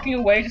probably walking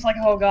away, just like,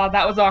 oh god,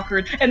 that was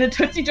awkward. And then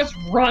Tootsie just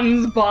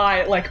runs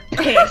by, like,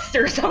 pissed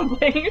or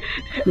something.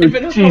 And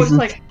Vinho's always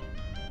like,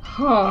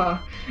 huh.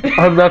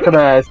 I'm not gonna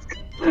ask.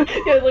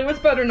 Yeah, like, it's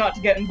better not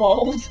to get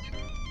involved.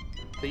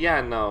 But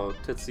yeah, no,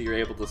 Tootsie, you're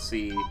able to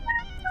see,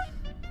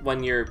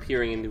 when you're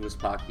peering into his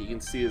pocket, you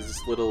can see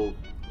this little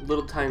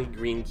tiny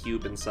green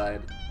cube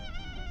inside.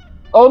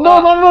 Oh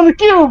no, the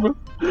cube!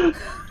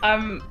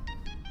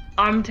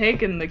 I'm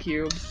taking the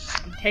cube.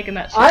 I'm taking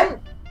that shit.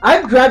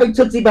 I'm grabbing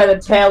Tootsie by the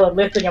tail and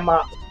lifting him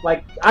up.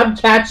 Like, I'm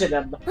catching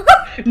him.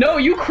 No,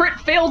 you crit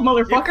failed,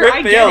 motherfucker.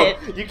 I get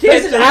it. You can't.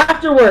 This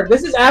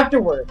is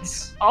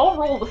afterwards. I'll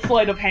roll the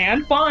sleight of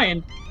hand.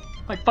 Fine.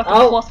 Like fucking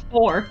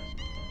 +4.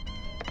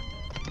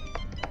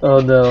 Oh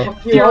no.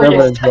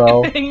 Furious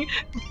typing.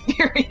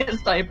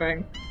 Furious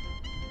typing.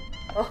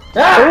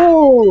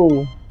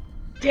 Oh!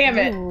 Damn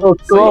it. So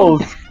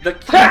close. The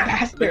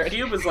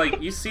cube is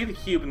like, you see the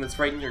cube and it's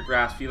right in your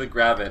grasp, you like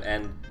grab it,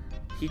 and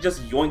he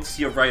just yoinks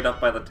you right up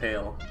by the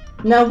tail.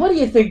 Now, what do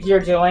you think you're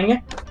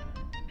doing?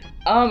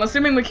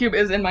 Assuming the cube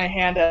is in my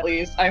hand at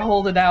least, I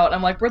hold it out.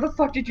 I'm like, where the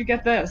fuck did you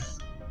get this?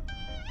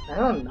 I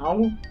don't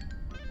know.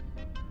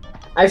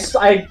 I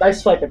swipe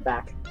it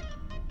back.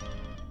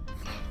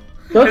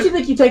 Don't you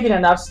think you're taking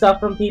enough stuff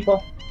from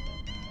people?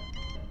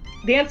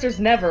 The answer's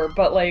never,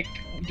 but like,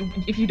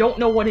 if you don't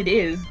know what it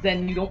is,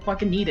 then you don't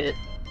fucking need it.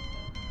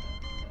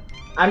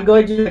 I'm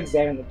going to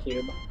examine the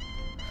cube.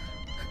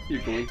 You're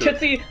going to...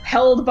 Tootsie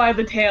held by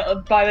the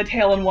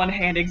tail in one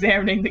hand,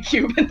 examining the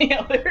cube in the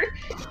other.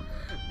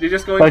 You're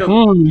just going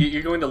to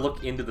you're going to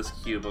look into this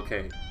cube.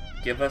 Okay,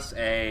 give us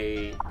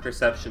a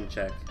perception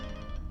check.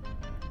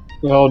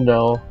 Oh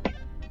no.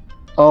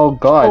 Oh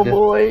god. Oh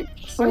boy.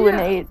 2 and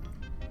 8.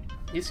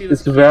 You see this?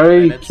 It's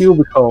very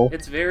cubical.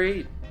 It's very.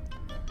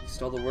 You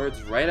stole the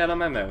words right out of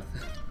my mouth.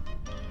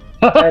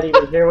 I didn't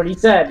even hear what he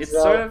said. It's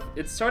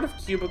sort of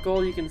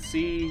cubical. You can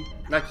see,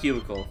 not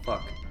cubicle.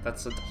 Fuck,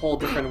 that's a whole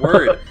different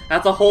word.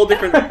 That's a whole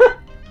different.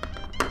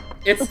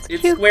 It's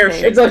square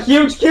shaped. It's a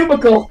huge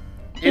cubicle.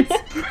 It's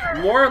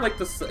more like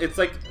this. It's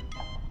like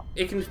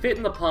it can fit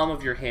in the palm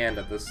of your hand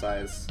at this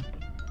size,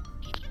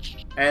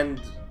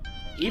 and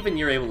even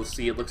you're able to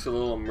see it looks a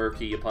little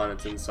murky upon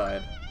its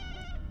inside.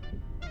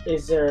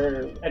 Is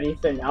there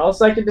anything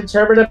else I can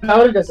determine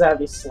about it? Does it have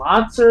any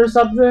slots or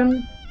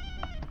something?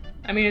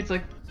 I mean, it's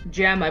like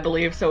gem, I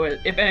believe. So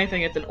if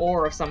anything, it's an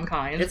ore of some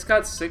kind. It's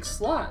got 6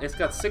 slots. It's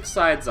got 6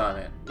 sides on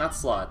it, not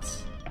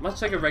slots.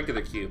 Much like a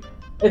regular cube.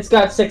 It's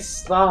got 6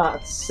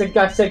 slots. It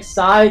got 6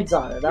 sides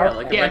on it. Yeah, Okay.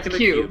 like it's a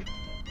cube.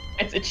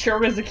 It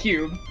sure is a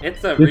cube.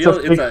 It's a real.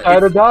 It's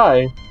a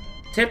die.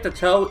 Tip to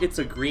toe. It's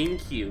a green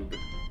cube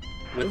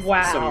with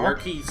some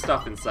murky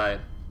stuff inside.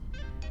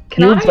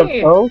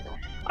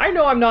 I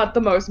know I'm not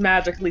the most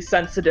magically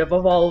sensitive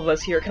of all of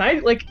us here. Can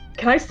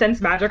I sense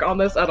magic on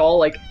this at all?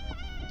 Like,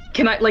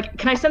 can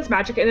I sense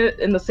magic in it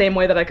in the same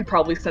way that I could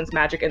probably sense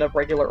magic in a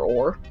regular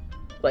ore?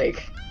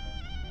 Like,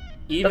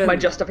 that's my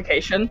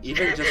justification.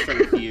 Even just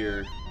from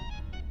here,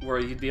 where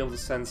you'd be able to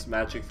sense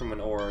magic from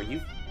an ore,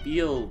 you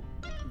feel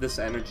this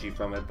energy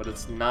from it, but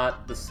it's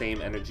not the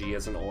same energy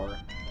as an ore.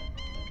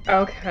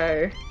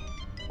 Okay.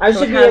 I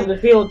should be able to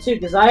feel it too,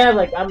 because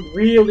I'm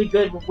really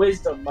good with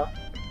wisdom.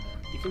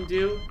 You can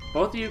do,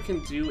 both of you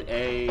can do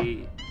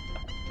a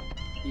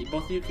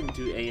Both of you can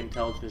do a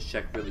intelligence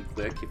check really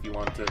quick if you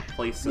want to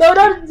place this. No,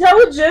 not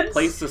intelligence!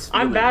 Place this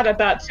feeling. I'm bad at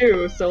that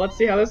too, so let's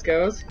see how this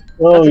goes.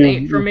 Oh, That's an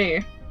 8 for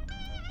me.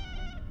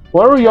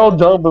 Why were y'all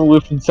dumb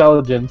with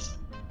intelligence?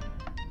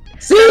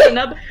 See?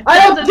 Another, I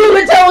don't do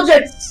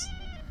intelligence!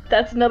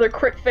 that's another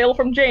crit fail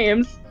from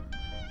James.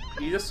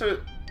 You just sort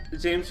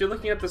of, James, you're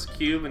looking at this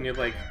cube and you're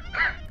like,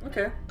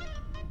 okay.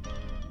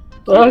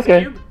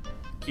 Okay. Cube.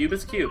 Cube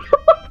is cube.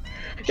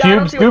 Yeah, I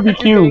don't see what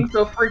Scooby you're being Cube.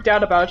 so freaked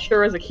out about.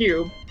 Sure as a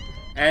cube.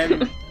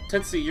 And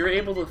Tootsi, you're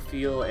able to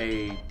feel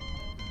a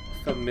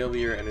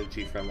familiar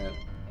energy from it.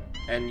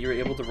 And you're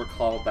able to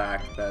recall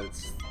back that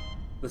it's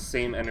the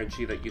same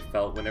energy that you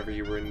felt whenever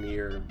you were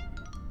near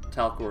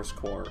Talkor's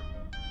core.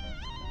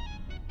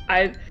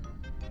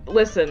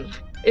 Listen,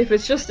 if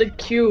it's just a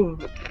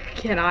cube,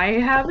 can I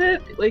have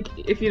it? Like,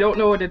 if you don't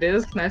know what it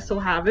is, can I still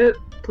have it?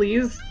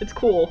 Please? It's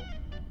cool.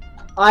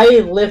 I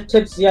lift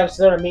Tipsy up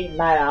so they're meeting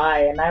eye to eye,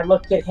 and I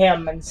look at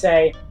him and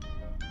say,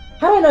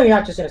 how do I know you're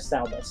not just gonna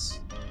sell this?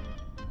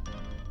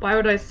 Why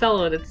would I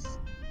sell it? It's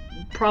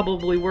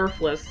probably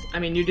worthless. I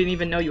mean, you didn't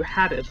even know you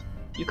had it.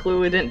 You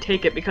clearly didn't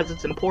take it because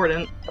it's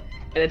important,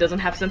 and it doesn't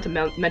have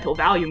sentimental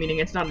value, meaning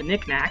it's not a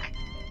knick-knack.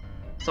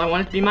 So I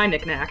want it to be my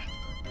knick-knack.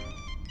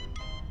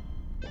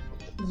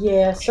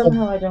 Yeah,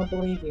 somehow I don't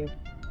believe you.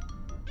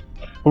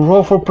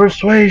 Roll for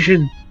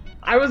persuasion.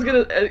 I was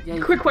gonna... Yeah,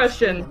 you quick can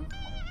question.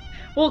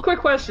 Well, quick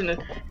question.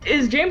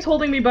 Is James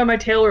holding me by my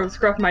tail or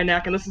scruff my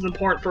neck, and this is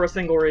important for a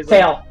single reason?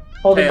 Tail.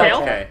 Hold it by Tail,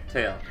 tail. okay,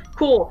 tail.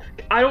 Cool.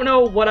 I don't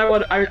know what I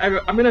would...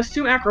 I'm gonna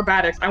assume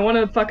acrobatics. I want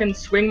to fucking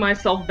swing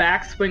myself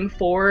back, swing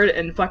forward,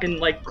 and fucking,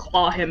 like,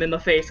 claw him in the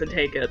face and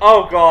take it.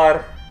 Oh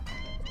god.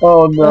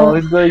 Oh no,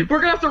 it's like We're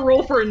gonna have to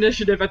roll for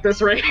initiative at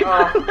this rate.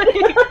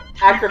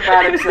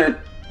 Acrobatics it.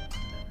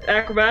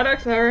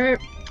 Acrobatics? Alright.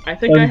 I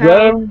think I have,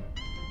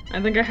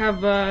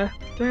 do I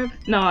have...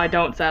 No, I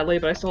don't, sadly,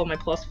 but I still have my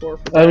 +4 for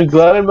that. I'm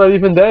glad I'm not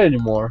even there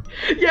anymore.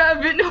 Yeah,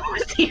 if Vitinho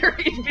was here,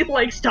 he'd be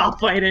like, stop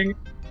fighting.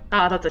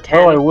 Ah, that's a 10.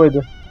 Oh, I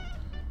would.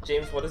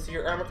 James, what is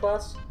your armor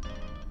class?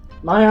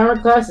 My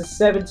armor class is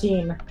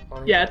 17.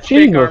 Oh, Yeah, it's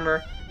big Jesus.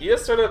 armor. You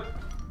just sort of,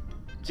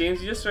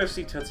 James, you just sort of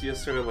see Tootsi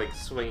just sort of like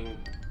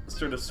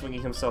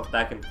swinging himself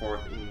back and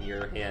forth in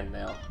your hand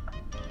now.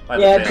 By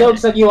the Yeah, tail.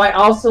 jokes on you. I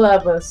also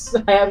have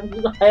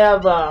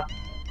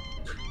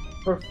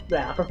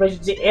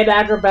proficiency in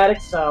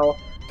acrobatics, so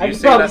I you can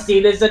say probably that- see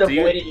this and do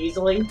you- avoid it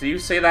easily. Do you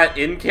say that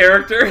in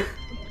character?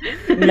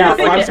 No, Like,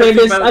 I'm saying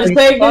this. I'm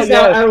saying this Oh,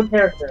 out of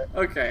character.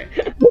 Okay.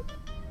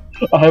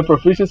 I have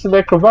proficiency in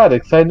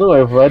acrobatics. I know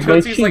I've read my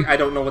Tootsie's sheet. like, I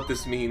don't know what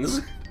this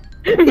means.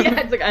 Yeah,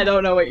 it's like, I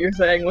don't know what you're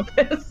saying with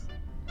this.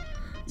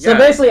 So Yeah.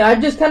 basically, I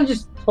just kind of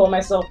pull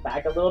myself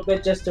back a little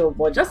bit just to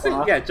avoid Just the in,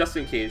 claw. yeah, just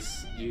in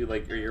case you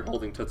like, or you're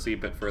holding Tootsie a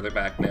bit further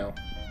back now.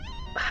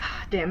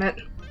 Damn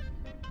it.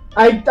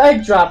 I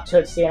drop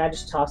Tootsie and I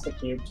just toss the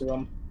cube to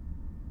him.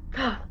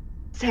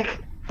 Sick.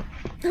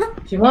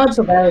 If you want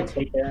to badly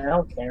take it, I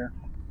don't care.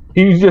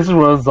 He just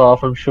runs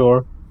off, I'm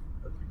sure.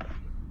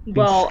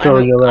 Well,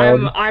 scurrying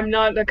around. I'm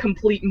not a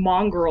complete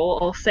mongrel.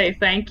 I'll say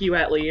thank you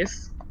at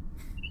least.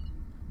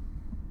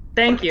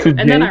 Thank you,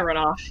 and then I run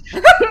off.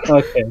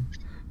 Okay.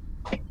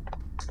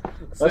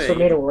 That's for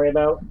me to worry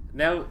about.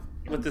 Now,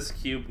 with this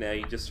cube now,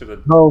 you just sort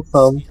of...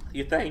 Wholesome.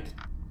 You thank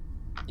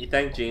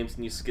James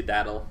and you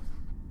skedaddle.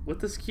 With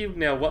this cube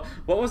now, what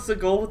was the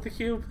goal with the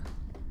cube?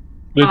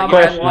 Good I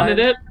question. wanted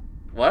it.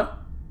 What?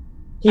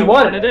 He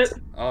wanted it.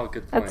 Oh,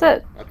 good point.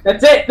 That's it. Okay.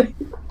 That's it.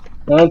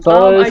 That's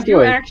all I it's do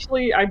doing.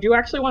 actually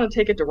want to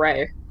take it to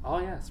Rae. Oh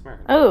yeah, smart.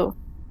 Oh.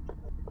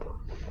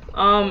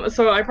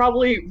 So I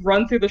probably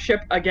run through the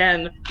ship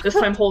again, this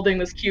time holding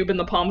this cube in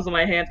the palms of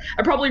my hands.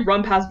 I probably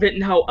run past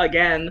Vitinho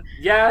again.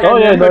 Yeah. Oh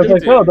yeah, you no, it's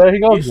like, do. oh, there he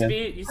goes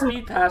again. You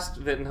speed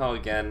past Vitinho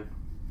again.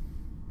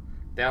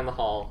 Down the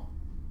hall.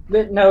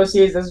 No, she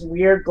has this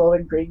weird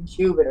glowing green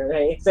cube in her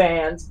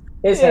hands.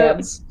 His Yeah.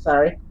 hands.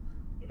 Sorry.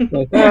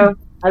 Like, yeah,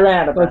 I ran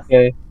out of breath.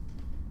 okay.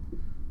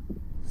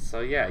 So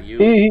yeah, you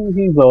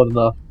He's old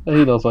enough.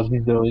 He knows what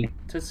he's doing.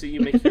 Tootsie, you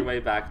make your way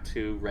back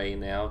to Rae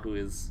now, who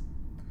is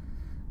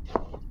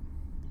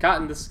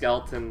gotten the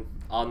skeleton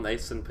all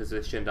nice and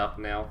positioned up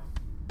now.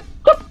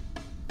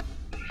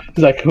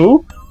 He's like,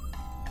 who?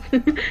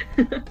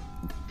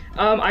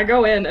 I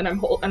go in and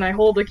I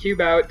hold the cube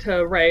out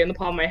to Rae in the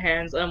palm of my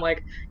hands, and I'm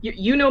like,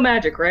 you know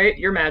magic, right?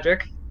 You're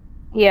magic.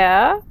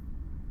 Yeah?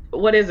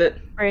 What is it?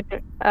 Right.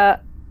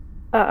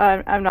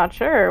 I'm not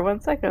sure.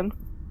 1 second.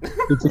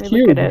 It's a Let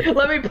me look cube. at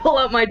Let me pull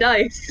out my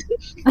dice.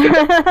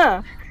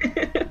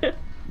 it.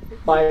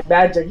 My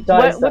magic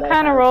dice. what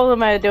kind of roll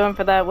am I doing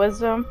for that?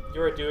 Wisdom?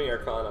 You are doing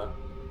Arcana.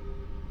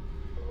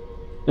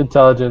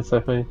 Intelligence, I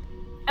think.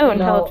 Oh, No.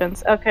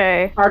 intelligence.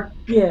 Okay.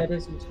 Yeah, it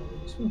is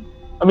intelligence.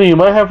 I mean, you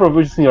might have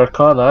proficiency in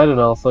Arcana, I don't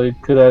know, so you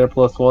could add a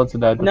 +1 to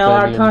that. No,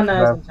 depending on-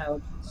 Arcana is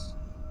intelligence.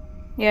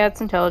 Yeah,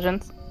 it's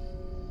intelligence.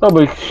 No,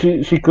 but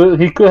he could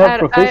have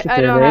proficiency I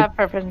in don't it. have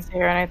proficiency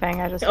or anything.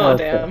 I just Oh have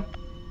damn.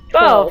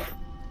 12.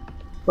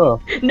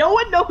 Oh. No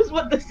one knows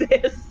what this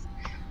is.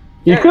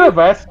 You could have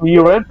asked me,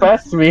 you ran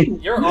past me.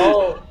 You're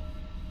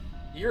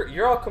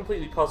all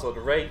completely puzzled.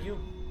 Rae,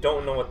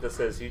 don't know what this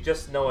is. You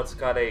just know it's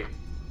got a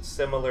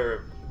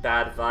similar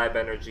bad vibe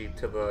energy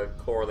to the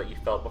core that you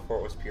felt before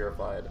it was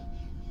purified.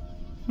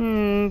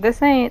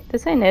 This ain't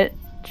it,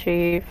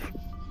 Chief.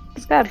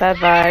 It's got a bad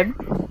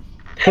vibe.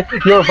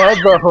 Your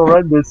vibes are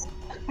horrendous.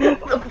 The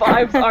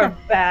vibes are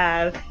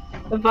bad.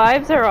 The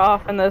vibes are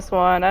off in this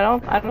one. I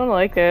don't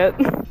like it.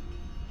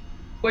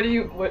 What do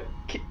you What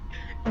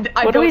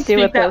do we do speak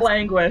with that this?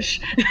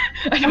 language.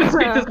 I don't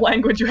speak this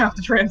language. You have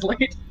to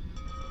translate.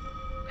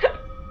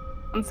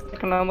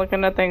 I'm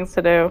looking at things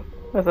to do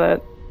with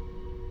it.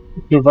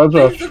 Your vibes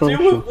are Things to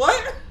do with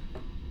what?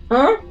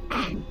 Huh?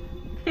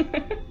 I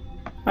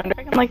wonder if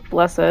I can like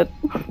bless it.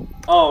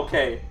 Oh,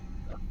 okay.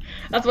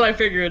 That's what I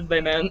figured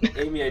they meant.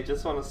 Amy, I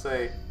just want to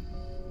say,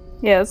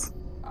 Yes.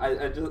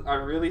 I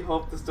really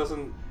hope this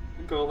doesn't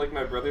go like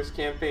my brother's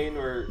campaign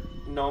where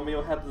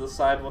Nomio had to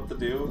decide what to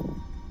do,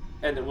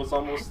 and it was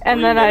almost And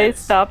 3 then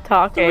minutes, I stopped 3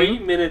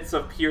 talking. minutes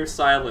of pure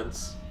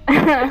silence.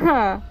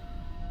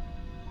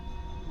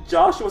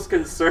 Josh was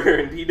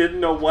concerned. He didn't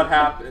know what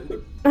happened.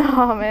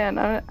 Oh man,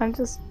 I'm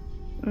just.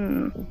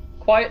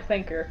 Quiet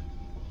thinker.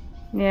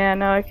 Yeah,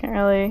 no, I can't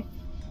really.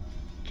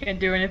 Can't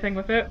do anything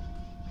with it.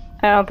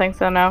 I don't think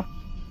so. No.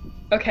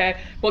 Okay,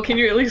 well, can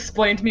you at least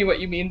explain to me what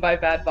you mean by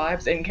bad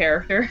vibes in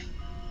character?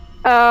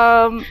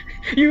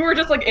 You were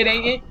just like, it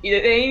ain't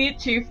it,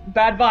 Chief,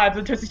 bad vibes,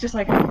 and Tootsie's just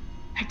like,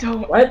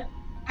 What?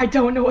 I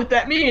don't know what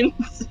that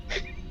means.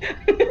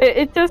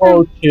 It doesn't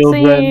Oh,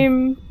 children.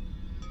 seem.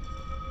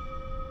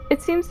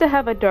 It seems to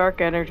have a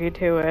dark energy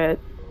to it,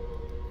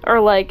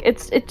 or like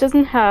it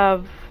doesn't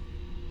have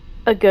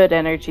a good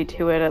energy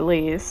to it at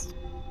least.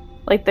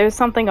 Like there's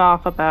something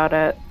off about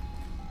it.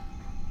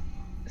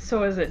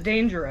 So is it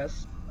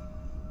dangerous?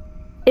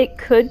 It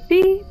could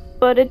be,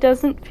 but it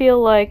doesn't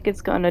feel like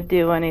it's gonna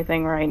do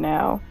anything right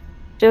now.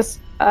 Just,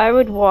 I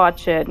would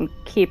watch it and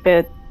keep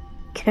it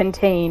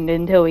contained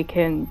until we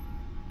can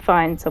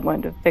find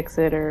someone to fix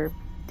it or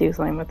do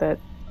something with it.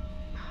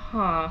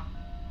 Huh.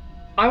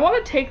 I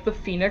want to take the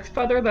phoenix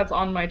feather that's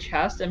on my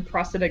chest and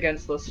press it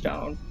against the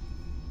stone.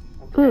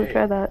 Ooh, Okay.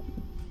 try that.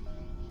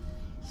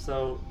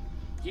 So,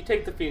 you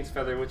take the phoenix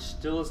feather, which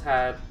still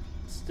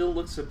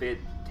looks a bit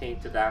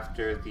tainted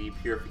after the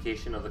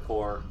purification of the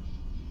core,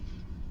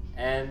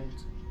 and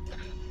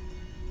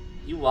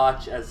you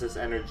watch as this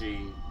energy,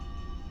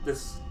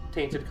 this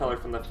tainted color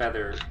from the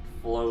feather,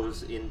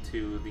 flows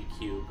into the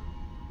cube.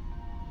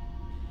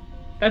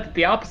 That's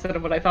the opposite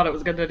of what I thought it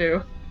was going to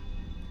do.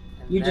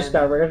 And You just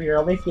then- got rid of your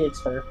only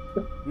Phoenix feather.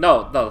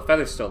 No, the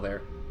feather's still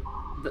there.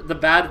 The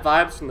bad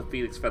vibes from the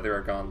phoenix feather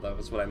are gone, though,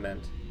 is what I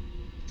meant.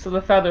 So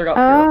the feather got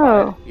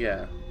Oh, purified.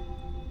 Yeah.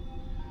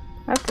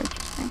 that's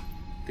interesting.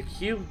 The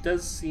cube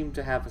does seem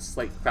to have a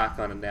slight crack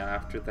on it now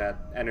after that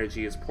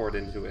energy is poured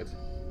into it.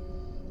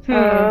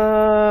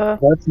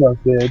 That's not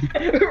good.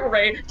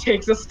 Rae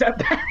takes a step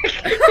back.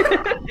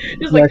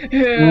 Just Like, like,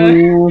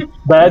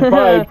 bad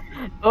vibe.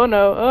 Oh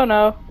no, oh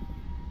no.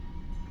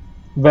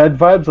 Bad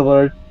vibes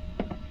alert.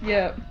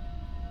 yeah.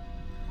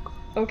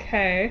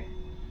 Okay.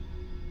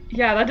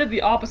 Yeah, that did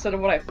the opposite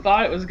of what I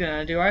thought it was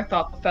gonna do. I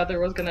thought the feather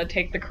was gonna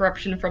take the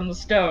corruption from the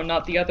stone,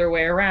 not the other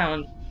way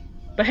around.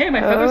 But hey,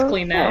 my feather's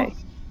clean now. Okay.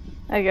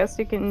 I guess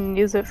you can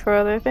use it for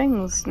other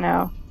things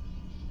now.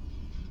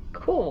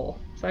 Cool.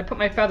 So I put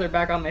my feather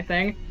back on my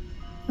thing.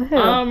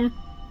 Woohoo.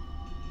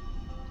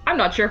 I'm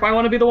not sure if I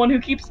want to be the one who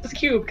keeps this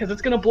cube, because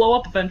it's gonna blow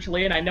up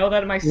eventually, and I know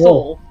that in my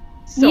soul.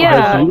 So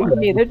Yeah, I don't know.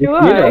 neither do You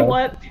You know I.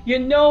 what? You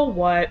know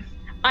what?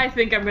 I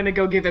think I'm gonna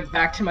go give it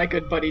back to my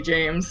good buddy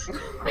James.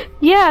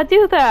 Yeah,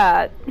 do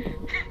that.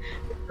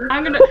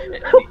 I'm gonna.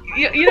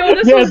 You know,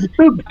 this Yeah, was.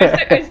 do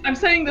that. I'm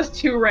saying this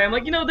to Rae. I'm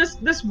like, you know,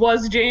 this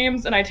was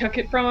James, and I took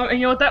it from him, and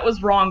you know what? That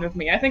was wrong of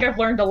me. I think I've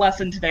learned a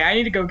lesson today. I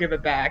need to go give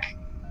it back.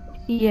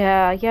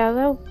 Yeah,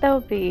 that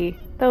would be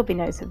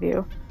nice of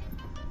you.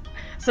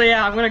 So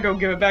yeah, I'm gonna go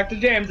give it back to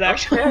James,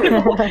 actually.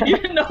 Okay.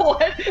 You know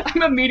what?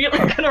 I'm immediately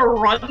gonna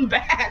run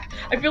back.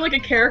 I feel like a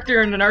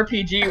character in an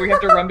RPG where you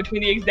have to run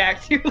between the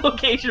exact 2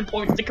 location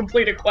points to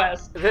complete a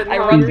quest. I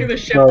run through the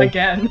ship No.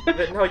 again.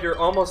 No, you're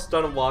almost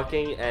done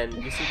walking, and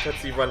you see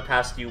Tootsie run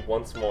past you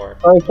once more.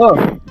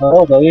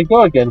 Oh, there you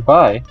go again.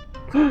 Bye.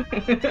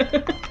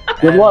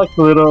 Good luck,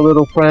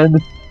 little friend.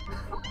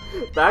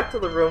 Back to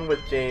the room with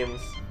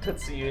James.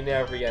 Tootsie, you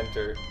now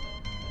re-enter.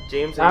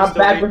 James, are you I'm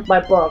still back reading? with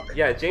my book.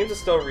 Yeah, James is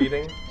still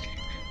reading.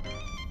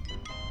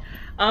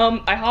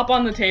 I hop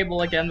on the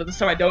table again, but this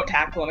time I don't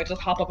tackle him. I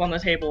just hop up on the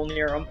table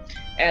near him,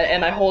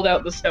 and I hold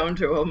out the stone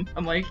to him.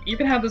 I'm like, you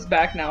can have this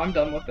back now. I'm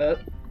done with it.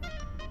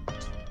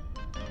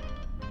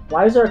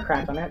 Why is there a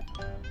crack on it?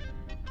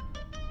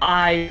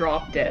 I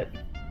dropped it.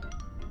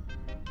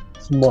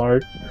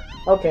 Smart.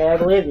 Okay, I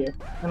believe you.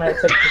 And I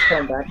took the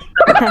stone back.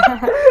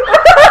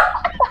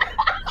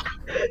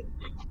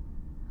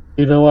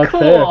 You know what?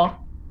 Fair. Cool.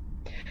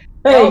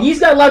 Hey, he's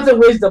got lots of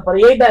wisdom, but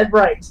he ain't that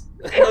bright.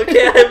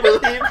 Okay, I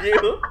believe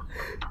you.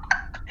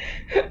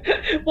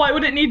 Why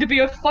would it need to be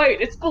a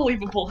fight? It's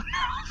believable.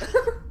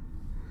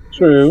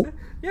 True.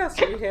 Yeah,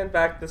 so you hand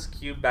back this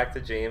cube back to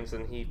James,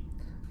 and he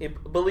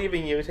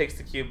believing you, takes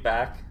the cube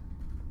back,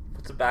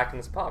 puts it back in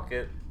his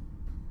pocket.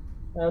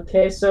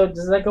 Okay, so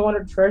does that go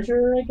under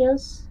treasure, I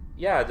guess?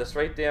 Yeah, just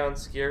write down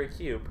Scary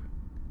Cube.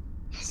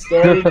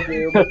 Scary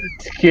cube.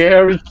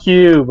 Scary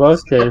cube.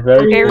 Okay,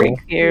 very Scary cool.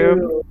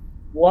 cube.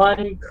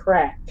 One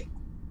crack.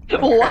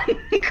 One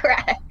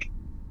crack.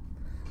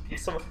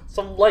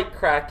 Some light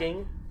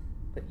cracking.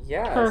 But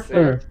yeah, is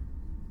there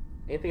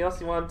anything else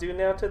you want to do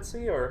now,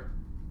 Tootsie, or?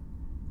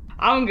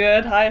 I'm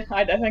good. I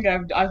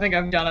think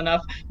I've done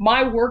enough.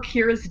 My work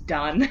here is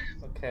done.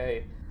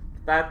 Okay.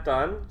 That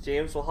done.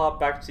 James will hop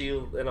back to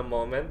you in a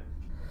moment.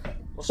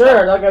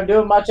 Sure, like I'm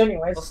doing much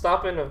anyways. We'll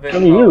stop in a What are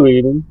you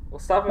reading? We'll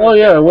stop in Oh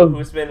yeah,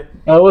 who's been.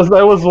 I was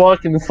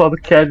walking and saw the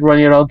cat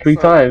running around 3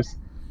 times.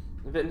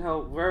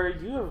 Vitinho, where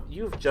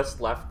you've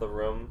just left the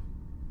room.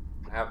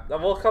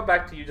 We'll come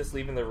back to you just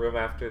leaving the room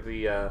after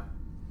the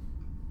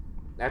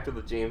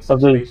James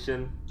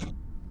situation.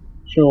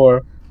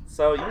 Sure.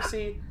 So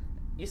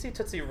you see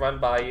Tootsie run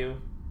by you.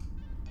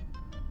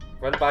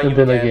 Run by And you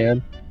then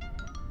again.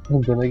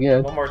 And then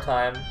again. One more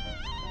time.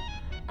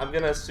 I'm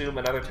gonna assume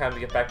another time to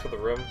get back to the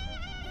room.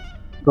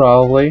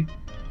 Probably.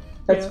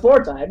 That's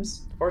 4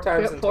 times. 4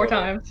 times Yep, in 4 total.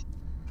 times.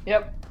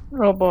 Yep.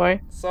 Oh boy.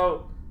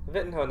 So,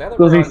 Vitinho, now that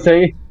Does we're he on...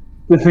 say?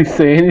 Does he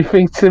say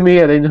anything to me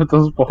at any of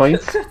those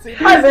points? I've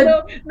been,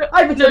 No,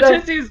 I've no,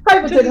 been, Tootsie's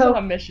I've been on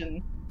a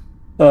mission.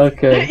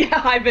 Okay.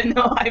 Yeah, I've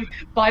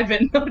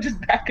been just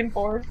back and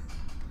forth.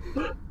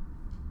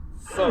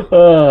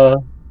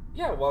 So,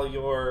 yeah, while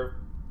you're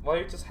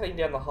just heading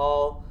down the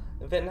hall,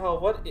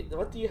 Vitinho,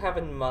 what do you have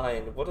in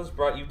mind? What has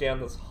brought you down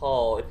this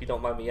hall, if you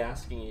don't mind me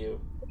asking you?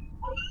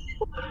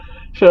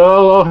 Sure,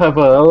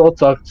 I'll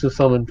talk to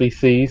some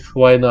NPCs.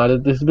 Why not?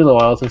 It's been a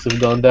while since we've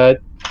done that.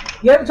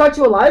 You haven't talked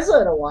to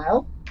Eliza in a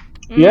while.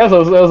 Yes, I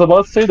was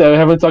about to say that. I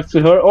haven't talked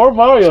to her or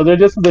Mario. They're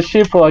just in the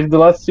ship for like the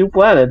last 2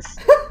 planets.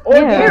 Or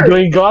Yeah. Gary.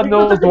 Doing God You can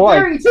knows talk to what.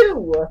 Gary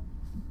too.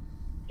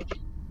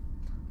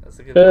 That's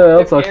a good Yeah, I'll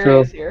If talk to Gary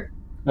her. is here.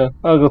 Yeah,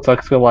 I'll go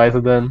talk to Eliza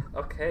then.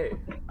 Okay.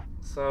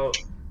 So,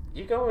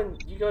 you go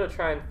to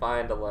try and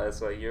find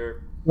Eliza.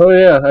 You're Oh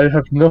yeah, I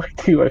have no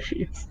idea where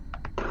she is.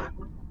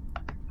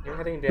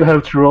 heading Do I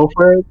have down. to roll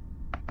for it?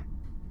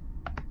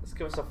 Let's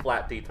give us a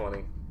flat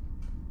D20.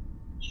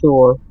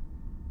 Sure.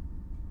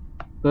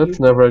 That's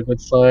never a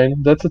good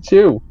sign. That's a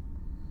 2.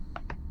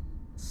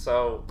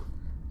 So,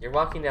 you're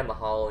walking down the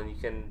hall and you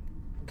can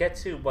get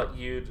to what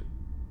you'd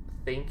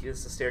think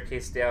is the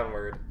staircase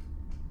downward.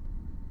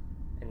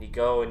 And you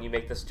go and you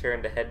make this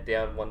turn to head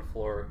down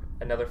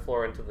another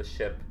floor into the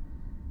ship.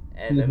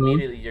 And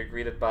immediately you're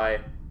greeted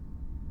by,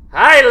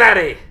 "Hi,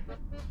 laddie!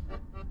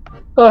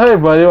 Oh hey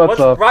buddy, what's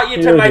up? brought you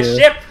to You're my here.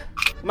 ship?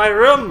 My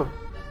room?"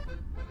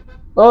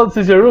 Oh, this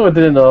is your room? I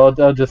didn't know.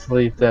 I'll just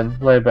leave then.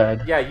 My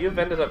bad. Yeah, you've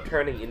ended up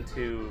turning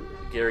into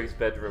Gary's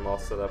bedroom all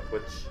set up,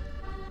 which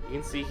you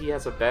can see he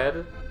has a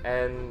bed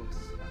and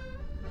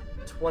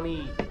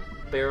 20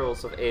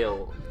 barrels of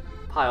ale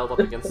piled up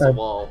against the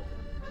wall.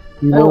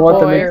 You know Oh, what?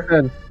 That boy. makes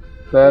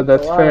sense.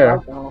 That's Wow, fair.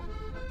 wow.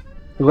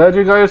 Glad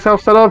you got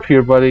yourself set up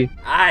here, buddy.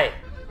 Aye!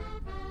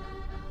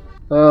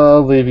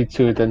 I'll leave you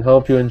to it and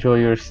hope you enjoy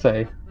your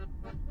stay.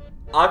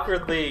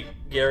 Awkwardly,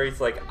 Gary's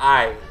like,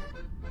 "Aye.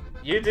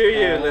 You do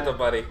you, little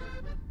buddy."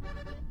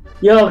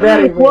 Yo,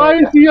 very Why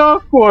weird. is he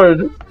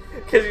awkward?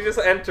 Because you just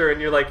enter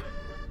and you're like,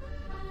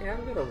 "Yeah,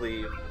 I'm gonna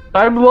leave."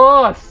 I'm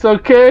lost,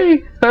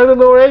 okay? I don't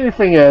know where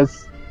anything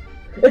is.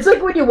 It's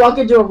like when you walk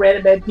into a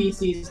random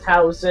NPC's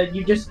house and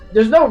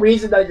there's no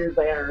reason that you're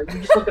there.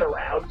 You're just looking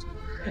around.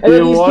 And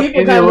then You these walk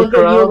people in, kind you of look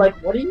look at you around. like,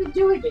 what are you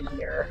doing in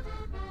here?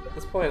 At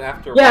this point,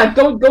 after Yeah,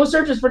 go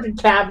search his freaking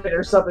cabinet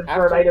or something for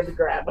an After- item to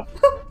grab.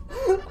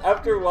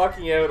 after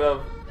walking out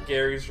of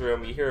Gary's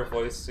room, you hear a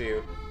voice to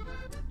you.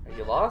 "Are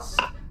you lost?"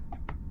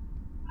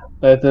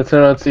 Let's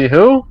turn around and see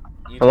who?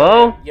 You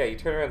Hello? you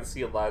turn around to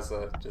see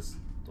Eliza just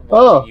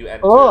Oh, watching you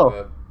enter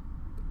hello.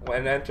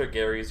 enter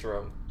Gary's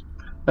room.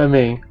 I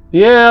mean,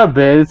 yeah, a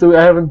bit. So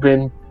I haven't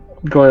been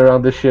going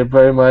around the ship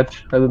very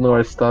much. I don't know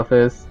where stuff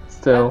is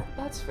still.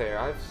 That's fair.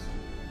 I've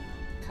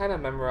kind of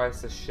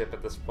memorized this ship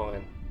at this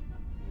point.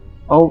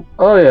 Oh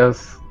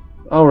yes.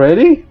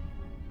 Already?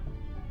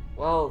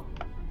 Well,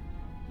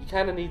 you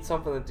kind of need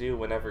something to do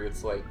whenever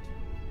it's like,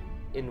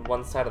 in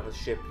one side of the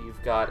ship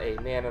you've got a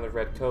man in a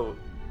red coat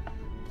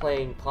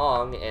playing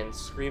Pong and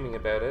screaming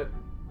about it.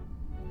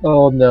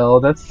 Oh no,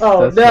 that's.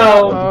 Oh, that's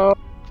no. not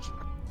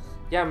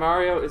Yeah,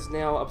 Mario is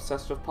now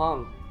obsessed with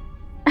Pong.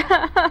 good.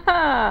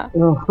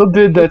 Oh, who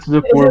did that to the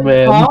Is poor it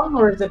man? Pong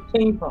or is it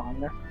ping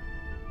pong?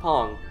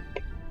 Pong.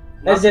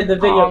 As in the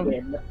video Pong.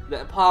 game.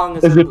 The Pong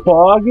is Is in it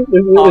Pog?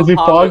 Is he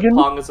pogging?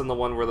 Pong is in the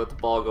one where the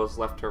ball goes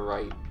left to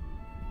right.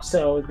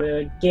 So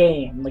the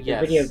game, like Yes.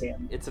 the video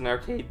game. It's an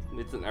arcade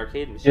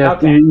machine. Yeah,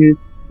 Okay.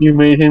 you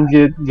made him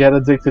get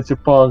addicted to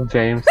Pong,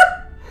 James.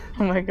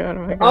 Oh my god,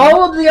 oh my god.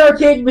 All of the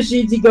arcade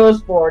machines he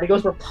goes for, and he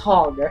goes for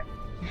Pong. Yeah?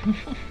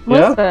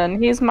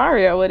 Listen, he's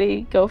Mario. Would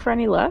he go for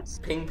any less?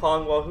 Ping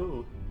pong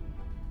wahoo.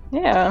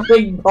 Yeah.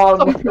 Big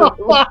Pong.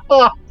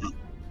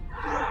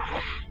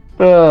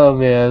 Oh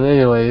man.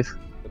 Anyways,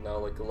 But no,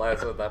 like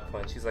Eliza at that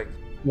point, she's like,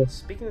 Yeah.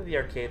 "Speaking of the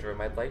arcade room,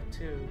 I'd like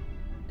to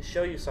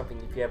show you something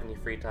if you have any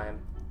free time."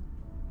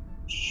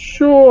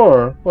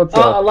 Sure. What's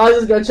up?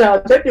 Eliza's gonna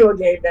challenge into a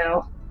game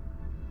now.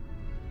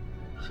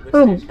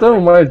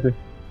 Don't mind me.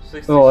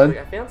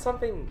 I found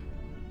something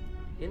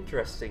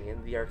interesting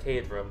in the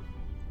arcade room.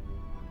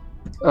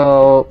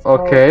 Oh,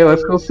 okay.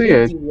 Let's go see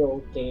it.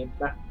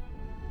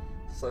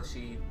 So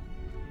she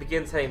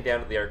begins heading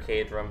down to the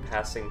arcade room,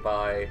 passing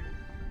by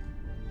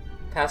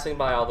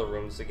all the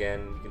rooms again.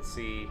 You can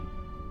see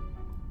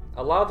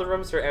a lot of the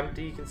rooms are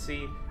empty. You can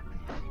see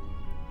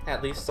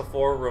at least the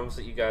 4 rooms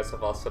that you guys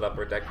have all set up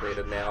are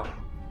decorated now.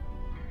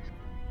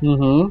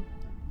 Mm-hmm.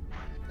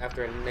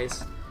 After a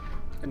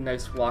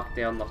nice walk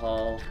down the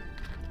hall.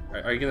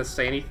 Are you gonna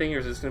say anything, or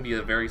is this gonna be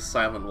a very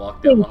silent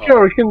walk down the hall?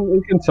 Sure,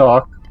 we can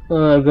talk.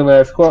 I'm gonna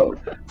ask. Well,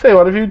 say,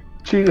 how have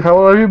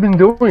you been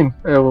doing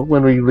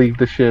when we leave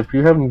the ship?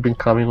 You haven't been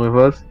coming with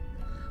us.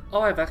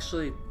 Oh, I've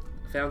actually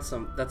found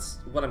some. That's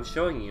what I'm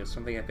showing you.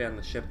 Something I found on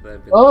the ship that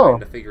I've been trying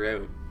to figure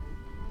out.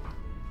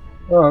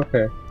 Oh,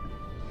 okay.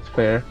 It's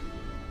fair.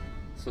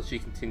 So she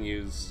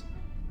continues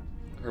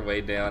her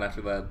way down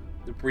after that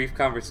brief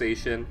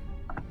conversation,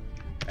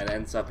 and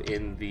ends up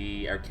in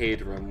the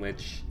arcade room,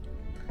 which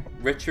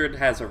Richard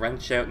has a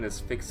wrench out and is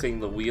fixing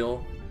the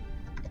wheel.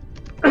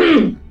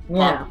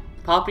 Yeah.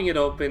 Popping it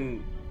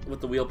open, with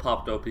the wheel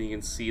popped open, you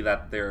can see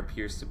that there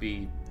appears to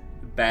be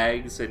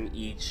bags in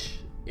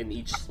each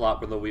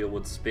slot where the wheel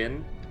would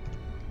spin.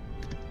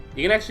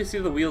 You can actually see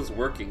the wheels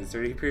working.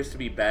 There appears to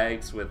be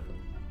bags with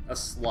a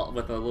slot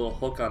with a little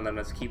hook on them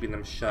that's keeping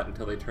them shut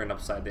until they turn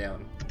upside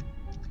down.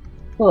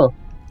 Huh.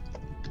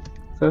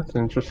 That's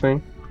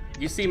interesting.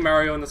 You see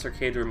Mario in this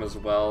arcade room as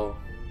well.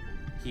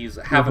 He's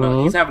having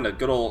a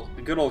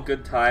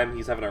good time.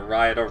 He's having a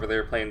riot over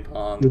there playing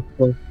Pong.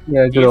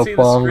 Yeah, you can see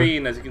the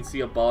screen as you can see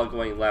a ball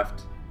going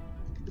left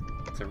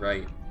to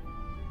right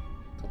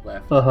to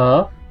left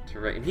to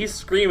right, and he's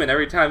screaming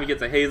every time he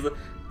gets a haze.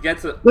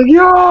 Gets a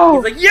yo!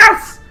 He's like,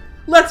 yes,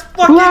 let's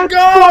fucking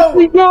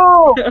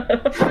go!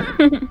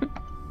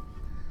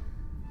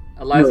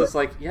 Eliza's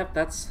like, yep,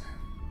 that's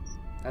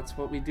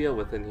what we deal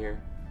with in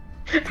here.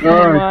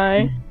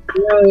 Why?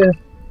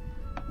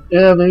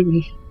 Yeah,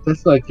 maybe.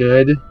 That's not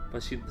good.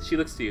 But she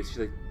looks to you. She's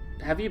like,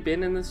 have you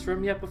been in this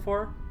room yet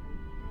before?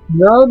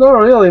 No,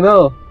 really,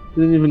 no.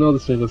 Didn't even know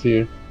this thing was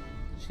here.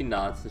 She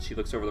nods and she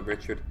looks over to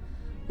Richard.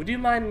 Would you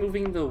mind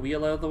moving the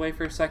wheel out of the way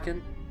for a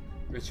second?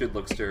 Richard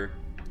looks to her.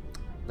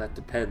 That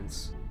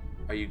depends.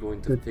 Are you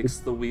going to fix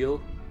the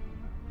wheel?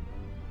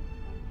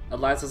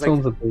 Eliza's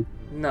like,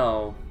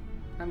 no,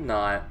 I'm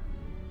not.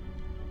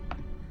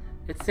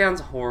 It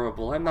sounds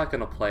horrible. I'm not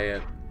gonna play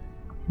it.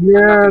 Yeah,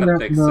 I'm not gonna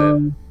fix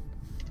it.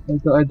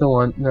 I don't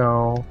want,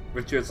 no.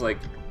 Richard's like,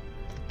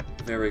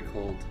 very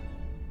cold.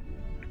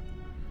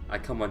 I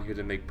come on here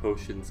to make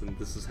potions, and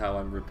this is how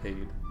I'm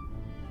repaid.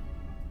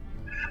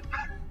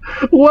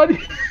 What?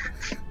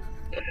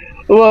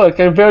 Look,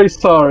 I'm very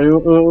sorry.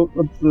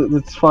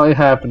 It's fine, it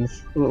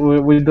happens.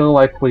 We don't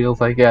like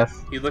wheels, I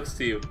guess. He looks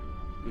to you.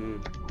 He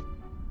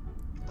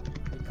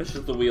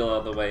pushes the wheel out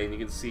of the way, and you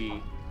can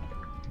see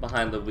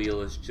behind the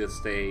wheel is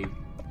just a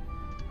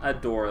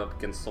door up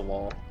against the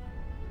wall.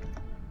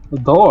 A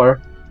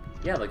door?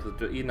 Yeah, like,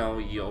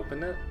 you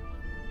open it.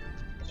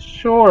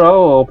 Sure,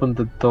 I'll open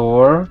the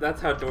door. That's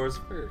how doors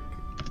work.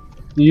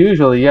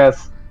 Usually,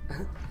 yes.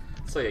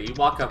 So yeah, you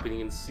walk up and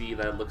you can see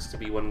that it looks to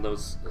be one of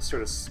those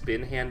sort of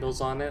spin handles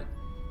on it.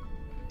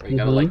 Where you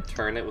gotta, like,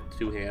 turn it with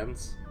 2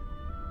 hands.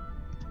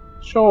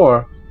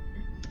 Sure.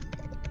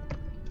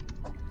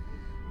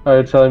 Are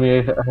you telling me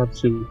I have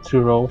to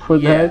roll for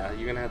that? Yeah,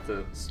 you're gonna have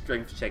to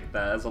strength check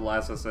that, as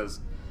Eliza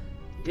says.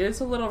 It's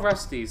a little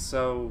rusty,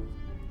 so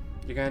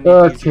you're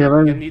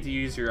gonna need to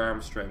use your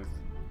arm strength.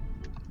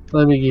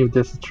 Let me give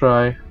this a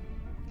try.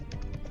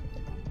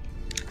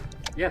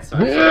 Yeah, so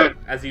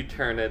as you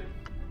turn it,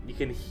 you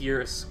can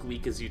hear a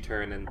squeak as you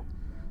turn, and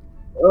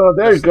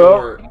there you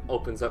go. The door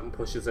opens up and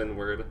pushes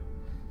inward.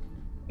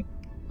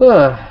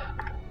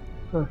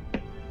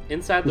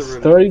 Inside the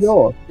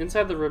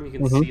room, you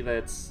can see that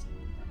it's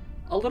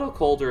a little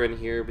colder in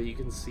here, but you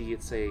can see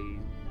it's a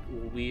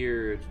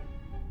weird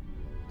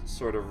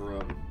sort of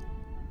room.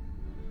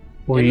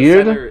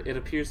 Weird? In the center, it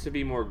appears to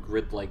be more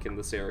grid-like in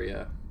this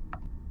area.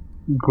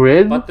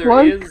 Grid? But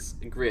there is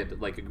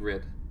grid, like a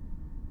grid.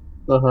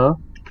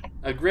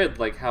 A grid,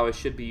 like how I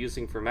should be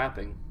using for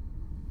mapping.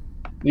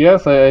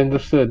 Yes, I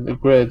understood. A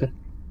grid.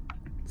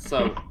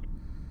 So,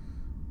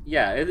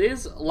 yeah, it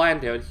is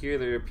lined out here.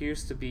 There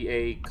appears to be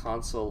a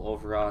console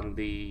over on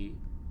the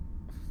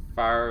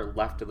far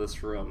left of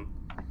this room.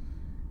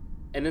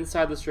 And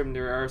inside this room,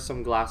 there are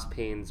some glass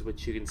panes,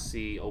 which you can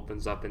see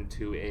opens up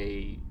into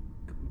a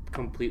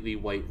completely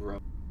white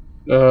room.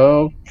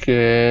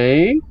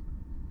 Okay.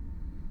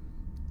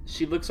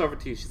 She looks over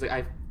to you. She's like,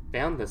 I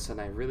found this,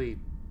 and I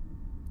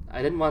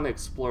didn't want to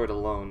explore it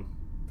alone.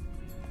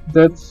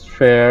 That's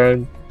fair.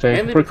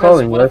 Thank you for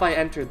calling. What if I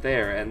entered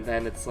there, and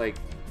then it's like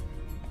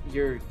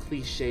your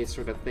cliche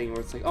sort of thing, where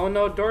it's like, oh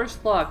no, door's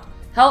locked.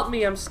 Help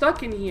me, I'm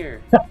stuck in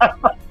here.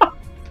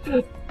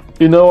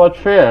 You know what?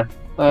 Fair.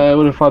 I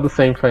would have thought the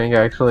same thing,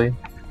 actually.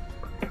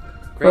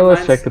 Well,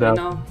 let's check it out.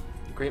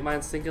 Great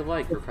minds think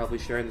alike. We're probably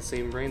sharing the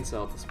same brain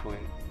cell at this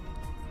point.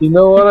 You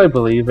know what? I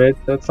believe it.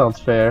 That sounds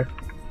fair.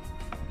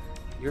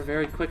 You're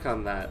very quick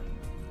on that,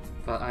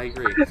 but I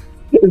agree.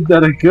 Is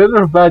that a good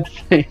or bad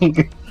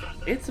thing?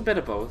 It's a bit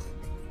of both.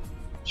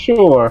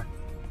 Sure.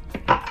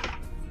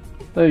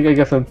 I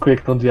guess I'm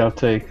quick on the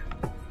outtake.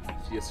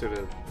 She just sort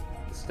of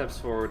steps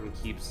forward and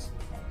keeps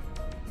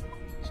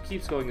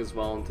going as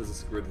well into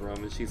this grid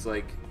room, and she's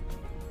like,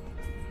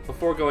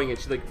 before going in,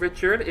 she's like,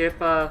 Richard,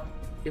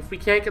 if we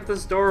can't get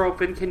this door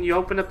open, can you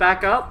open it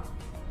back up?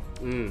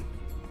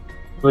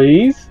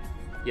 Please?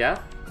 Yeah?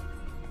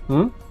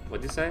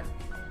 What'd you say?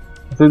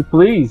 I said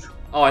please.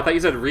 Oh, I thought you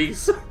said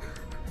Reese.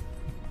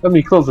 I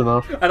mean, close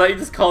enough. I thought you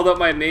just called out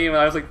my name, and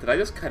I was like, did I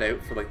just cut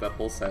out for like that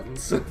whole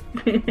sentence?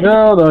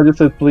 No, I just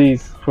said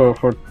please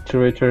to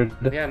Richard.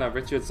 Yeah, no,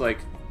 Richard's like,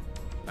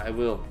 I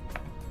will.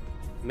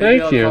 Maybe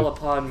Thank I'll you. call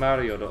upon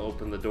Mario to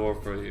open the door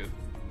for you.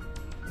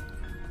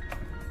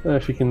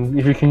 If you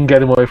can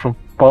get him away from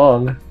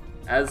Pong.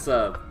 As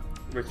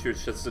Richard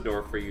shuts the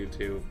door for you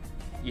two,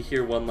 you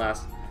hear one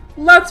last,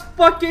 "Let's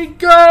fucking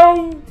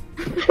go!"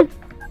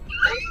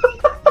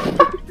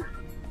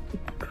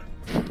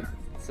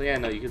 So yeah,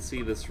 no, you can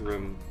see this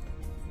room.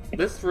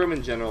 This room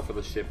in general for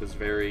the ship is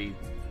very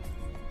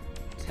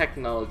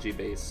technology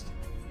based.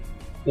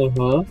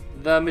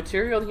 The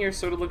material in here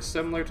sort of looks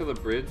similar to the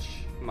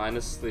bridge,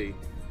 minus the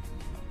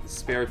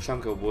spare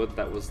chunk of wood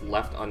that was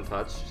left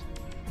untouched,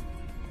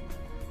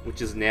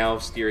 which is now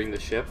steering the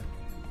ship.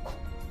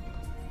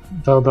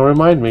 Don't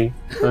remind me.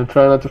 I'm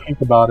trying not to think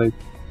about it.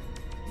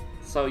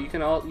 So you can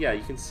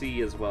you can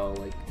see as well,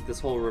 like, this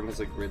whole room is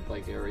a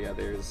grid-like area.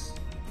 There's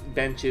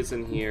benches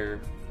in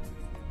here,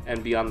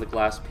 and beyond the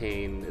glass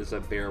pane is a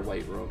bare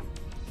white room.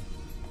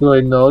 Do I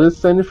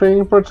notice anything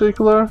in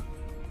particular?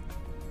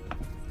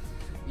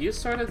 You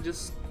sort of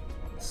just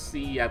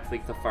see at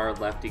like the far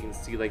left, you can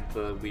see like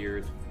the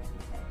weird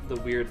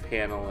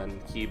panel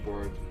and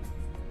keyboard.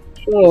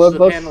 Sure,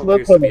 The panel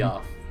appears to be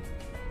off.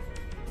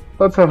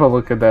 Let's have a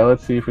look at that.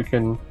 Let's see if we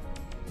can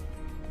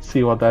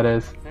see what that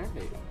is.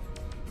 Alright.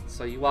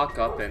 So you walk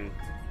up, and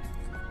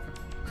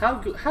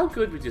how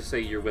good would you say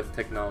you're with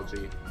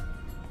technology?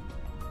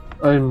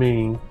 I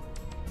mean,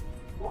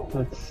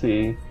 let's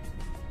see.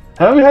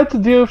 Have we had to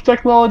deal with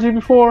technology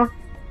before?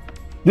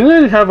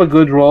 Didn't it have a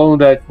good role in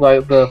that,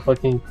 like, the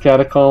fucking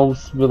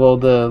catacombs below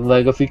the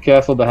legacy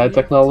castle that had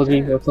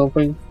technology or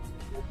something?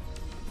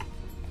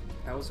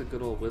 That was a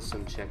good old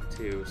wisdom check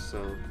too,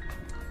 so...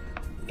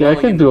 Yeah, I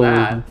can do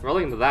it.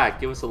 Rolling into that,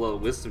 give us a little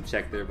wisdom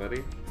check there,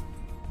 buddy.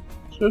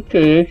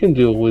 Okay, I can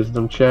do a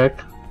wisdom check.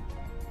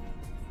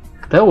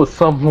 That was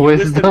some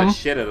Wisdom the wisdom.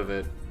 shit out of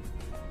it.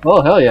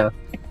 Oh, hell yeah.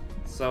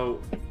 So,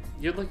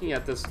 you're looking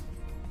at this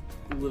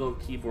little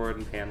keyboard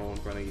and panel in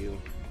front of you,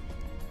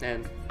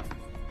 and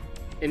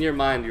in your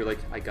mind, you're like,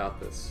 I got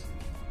this.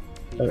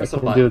 You I press a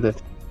can button, do this.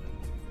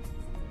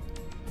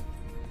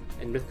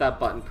 and with that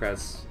button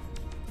press,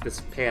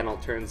 this panel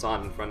turns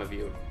on in front of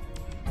you.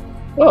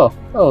 Oh,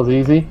 that was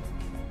easy.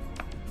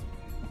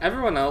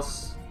 Everyone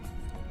else,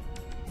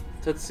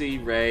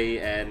 Tootci, Rae,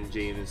 and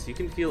James, you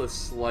can feel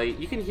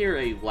you can hear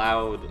a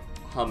loud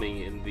humming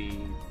in the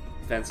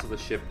vents of the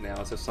ship now,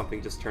 as if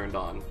something just turned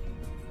on.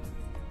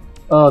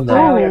 Oh Is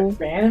there like no. a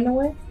fan in the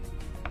way?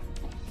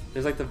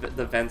 There's like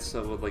the vents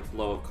that would like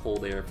blow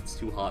cold air if it's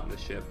too hot in the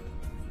ship.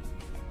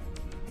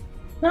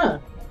 Huh.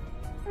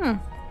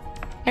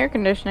 Air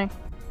conditioning.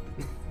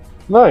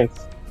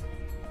 Nice.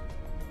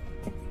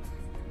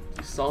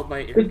 You solved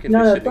my air Good to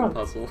know that's conditioning wrong.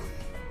 puzzle.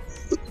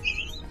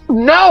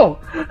 No!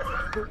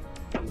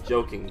 I'm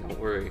joking, don't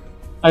worry.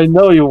 I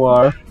know you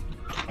are.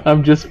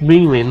 I'm just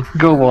memeing.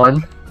 Go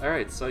on.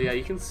 Alright, so yeah,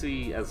 you can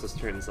see as this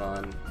turns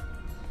on,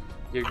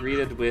 you're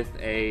greeted with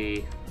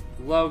a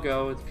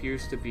logo. It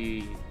appears to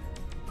be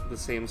the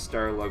same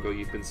star logo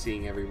you've been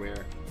seeing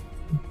everywhere.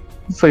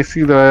 So I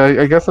see that.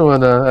 I guess I'm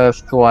gonna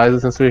ask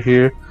Eliza since we're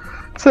here.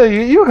 So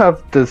you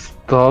have this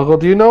doggle.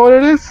 Do you know what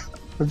it is?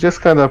 It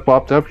just kind of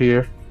popped up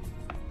here.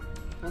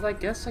 Well, I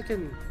guess I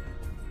can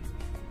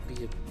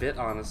be a bit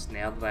honest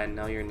now that I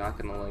know you're not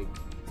gonna like...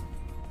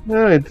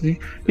 Alright,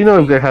 you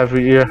know if they have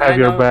your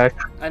back.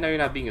 I know you're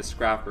not being a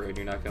scrapper and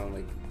you're not gonna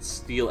like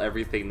steal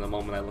everything the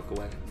moment I look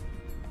away.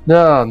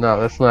 No,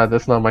 that's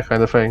not my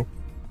kind of thing.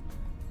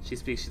 She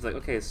speaks, she's like,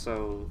 okay,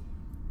 so...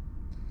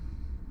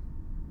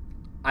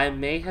 I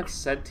may have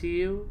said to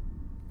you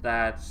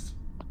that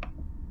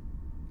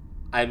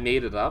I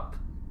made it up,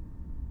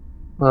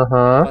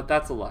 but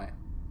that's a lie.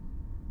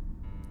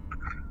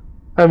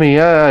 I mean,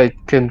 I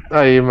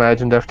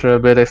imagined after a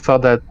bit I saw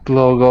that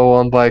logo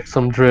on like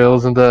some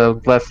drills in the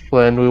last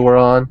plan we were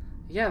on.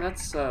 Yeah,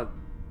 that's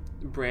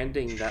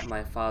branding that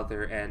my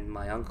father and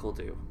my uncle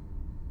do.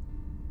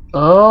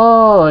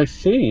 Oh, I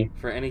see.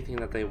 For anything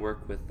that they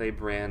work with, they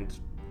brand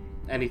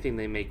anything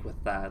they make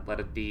with that. Let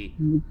it be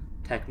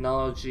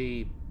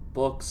technology,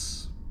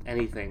 books,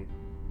 anything.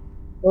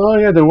 Oh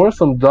yeah, there were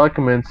some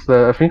documents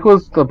that I think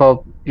was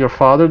about your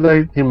father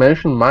that he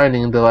mentioned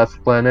mining in the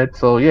last planet.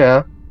 So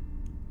yeah,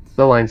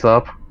 that lines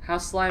up. How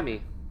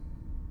slimy?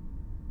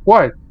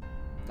 What?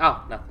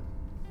 Oh, nothing.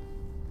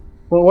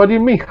 Well, what do you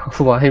mean,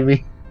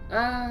 slimy?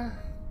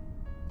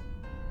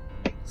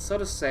 So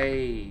to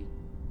say,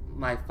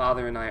 my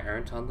father and I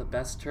aren't on the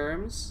best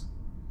terms.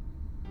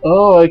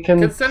 Oh, I can...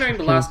 Considering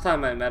the last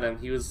time I met him,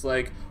 he was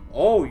like,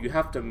 "Oh, you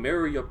have to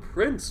marry a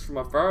prince from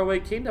a faraway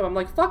kingdom." I'm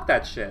like, fuck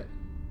that shit.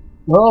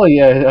 Oh,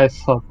 yeah, I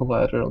saw the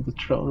ladder of the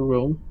throne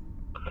room.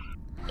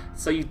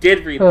 So you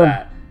did read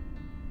that.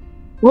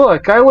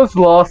 Look, I was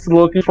lost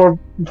looking for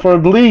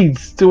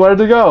leads to where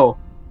to go.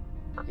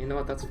 You know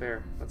what? That's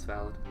fair. That's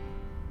valid.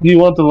 Do you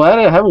want the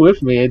ladder? I have it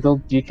with me.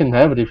 You can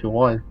have it if you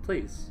want.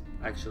 Please,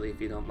 actually, if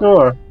you don't mind.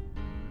 Sure.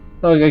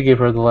 Oh, I gave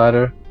her the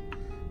ladder.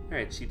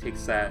 Alright, she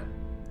takes that,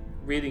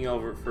 reading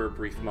over it for a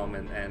brief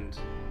moment, and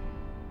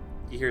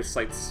you hear a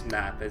slight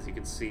snap as you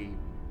can see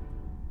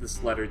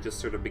this letter just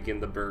sort of begin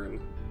to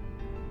burn.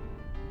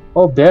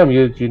 Oh, damn,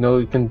 you know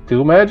you can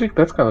do magic?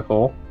 That's kind of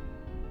cool.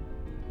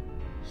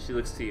 She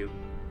looks to you.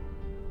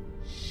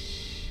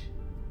 Shh.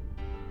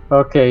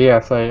 Okay,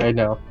 yes, I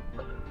know.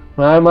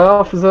 My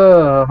mouth is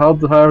how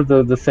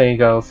the saying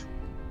goes.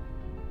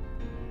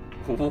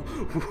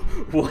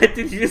 What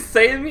did you just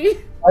say to me?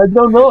 I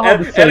don't know how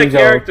the saying And a goes.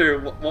 character,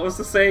 what was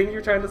the saying you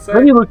were trying to say?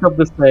 Let me look up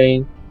the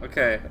saying.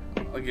 Okay,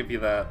 I'll give you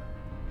that.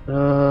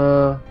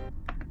 Uh...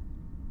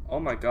 Oh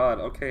my god,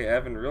 okay,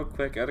 Evan, real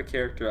quick, out of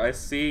character, I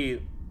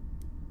see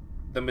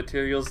the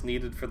materials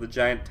needed for the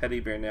giant teddy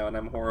bear now, and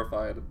I'm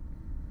horrified.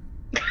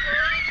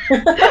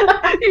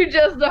 You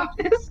just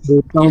noticed.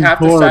 You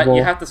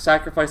have to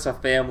sacrifice a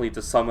family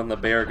to summon the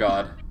bear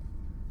god.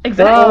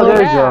 Exactly. Oh,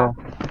 there you go.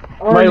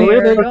 Or My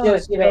they're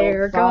lips- just,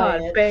 bear fly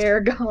god, it. bear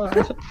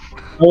god.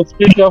 Well,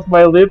 speaking of,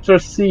 my lips are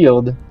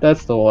sealed.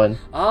 That's the one.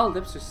 Oh,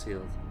 lips are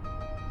sealed.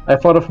 I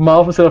thought of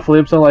mouth instead of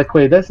lips. I'm like,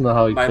 wait, that's not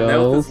how it My mouth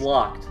goes. is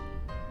locked.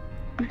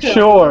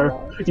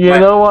 Sure. You My-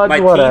 know what? My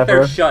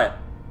Whatever. teeth are shut.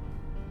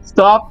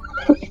 Stop.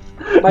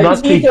 My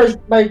Not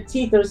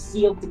teeth are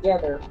sealed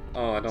together.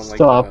 Oh, I don't like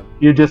Stop. that.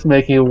 You're just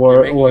making it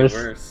You're making worse. it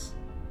worse.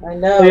 I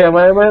know. Yeah,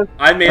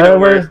 I made it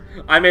worse.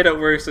 I made it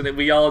worse, and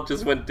we all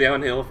just went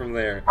downhill from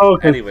there.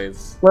 Okay.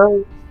 Anyways,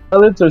 my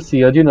lips are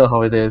sealed. You know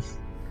how it is.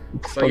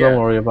 So So yeah,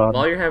 don't worry about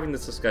while it. you're having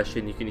this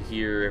discussion, you can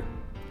hear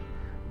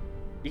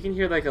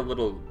like a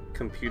little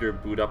computer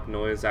boot up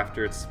noise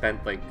after it's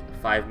spent like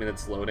 5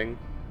 minutes loading,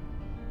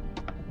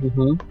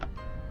 Mm-hmm.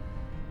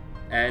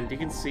 and you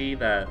can see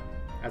that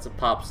as it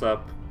pops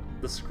up,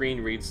 the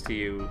screen reads to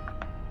you.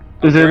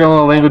 Is it on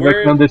a language I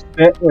can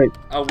understand? Wait.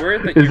 A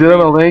word that Is you it on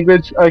a read.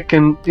 language I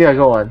can? Yeah,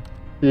 go on.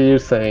 You're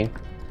saying.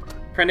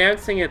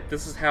 Pronouncing it,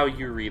 this is how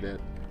you read it.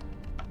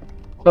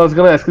 I was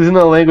gonna ask, is it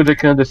a language I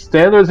can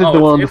understand, or is it Oh, the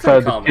one on the it's side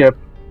of the uncommon. ship?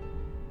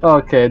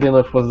 Okay, I didn't know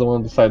if it was the one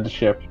on the side of the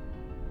ship.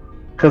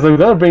 Because I'm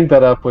gonna bring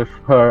that up with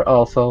her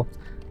also.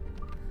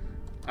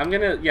 I'm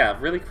gonna,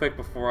 really quick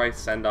before I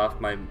send off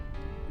my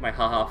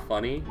haha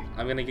funny,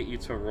 I'm gonna get you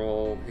to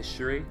roll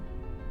history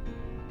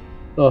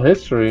Oh,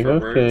 history, for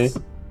okay. words.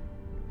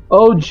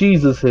 Oh,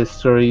 Jesus,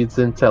 history, it's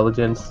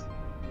intelligence.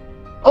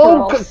 We're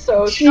Oh, all God,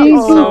 so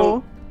Jesus!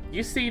 So,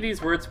 you see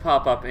these words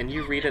pop up and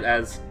you read it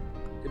as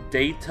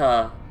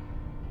data.ai.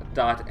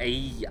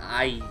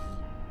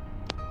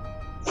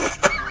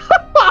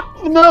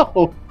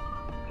 No!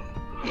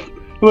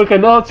 Look, I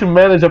know how to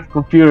manage a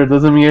computer,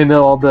 doesn't mean I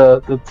know all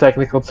the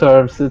technical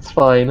terms, it's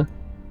fine.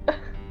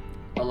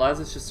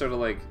 Eliza's just sort of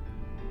like,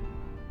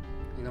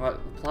 you know what,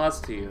 applause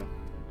to you.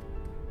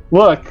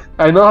 Look,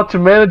 I know how to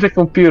manage a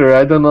computer,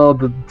 I don't know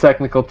the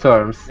technical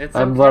terms. It's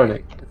I'm okay.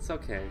 learning. It's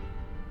okay.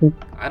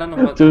 I don't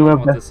know Doing my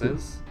what this best.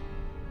 is.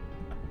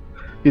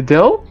 You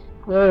don't?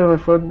 I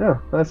thought, no,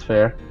 that's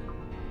fair.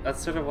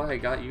 That's sort of why I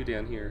got you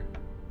down here.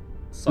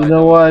 So You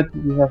know what?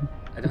 You have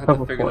I don't have have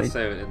to a figure this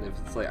point. out, and if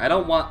it's like I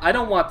don't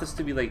want this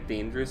to be like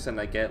dangerous, and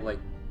I get like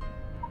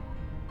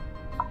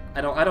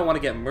I don't want to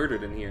get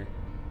murdered in here.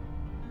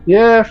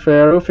 Yeah,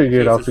 fair. We'll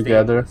figure in it case out it's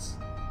together. dangerous.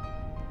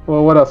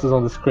 Well, what else is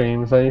on the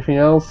screen? Is there anything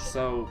else?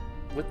 So,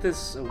 with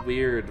this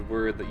weird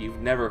word that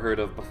you've never heard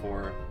of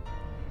before,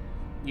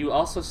 you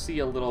also see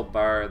a little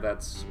bar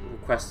that's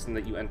requesting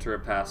that you enter a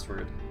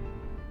password.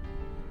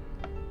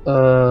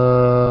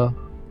 A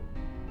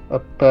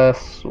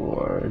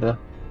password.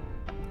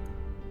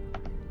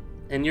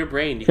 In your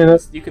brain, Can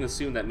you can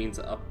assume that means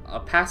a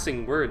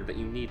passing word that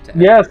you need to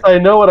Yes, enter. I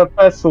know what a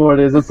password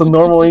is. It's a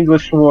normal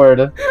English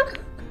word.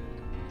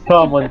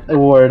 Common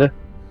word.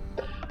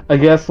 I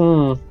guess,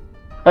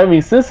 I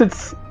mean, since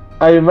it's...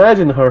 I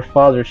imagine her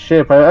father's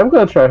ship, I'm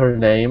gonna try her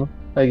name.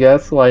 I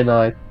guess, why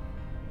not?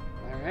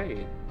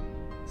 Alright.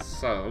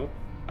 So,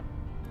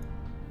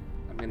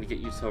 I'm gonna get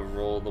you to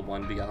roll the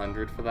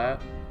 1d100 for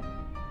that.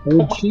 Oh,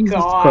 my Jesus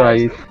God.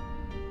 Christ.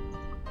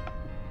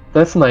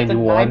 That's It's a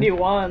 91.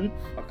 91.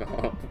 Fuck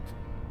off.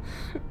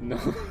 No.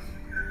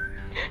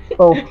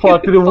 Oh,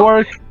 fuck, did it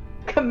work?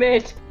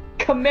 Commit.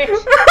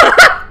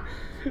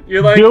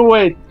 You're like, Do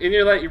it! in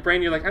your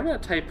brain, you're like, I'm gonna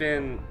type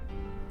in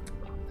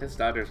his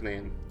daughter's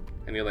name,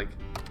 and you're like,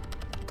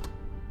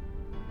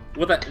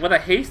 with a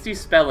hasty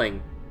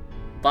spelling,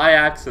 by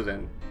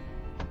accident.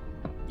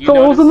 You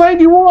So it was a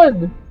notice,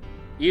 91!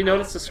 you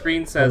notice the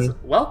screen says,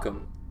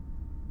 "Welcome."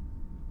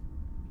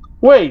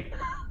 Wait!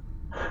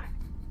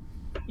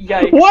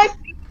 Yikes. What?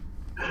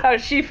 How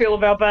does she feel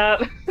about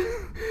that?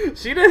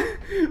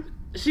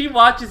 She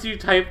watches you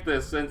type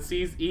this and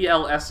sees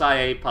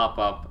ELSIA pop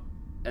up,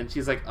 and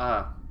she's like,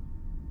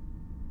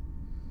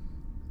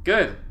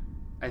 good.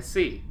 I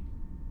see.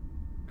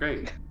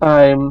 Great.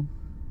 I'm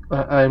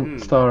Hmm.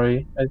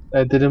 sorry.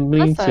 I didn't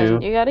mean Listen,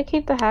 to. you gotta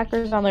keep the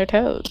hackers on their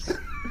toes.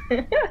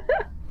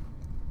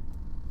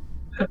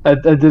 I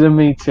didn't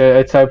mean to.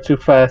 I typed too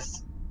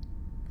fast.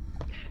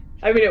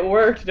 I mean, it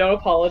worked. Don't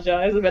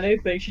apologize. If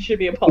anything, she should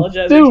be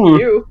apologizing to Dude.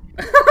 you.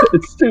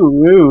 It's too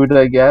rude,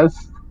 I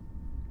guess.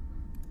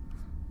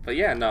 But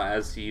yeah, no,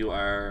 as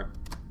you're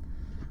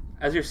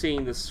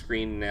seeing the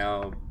screen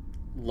now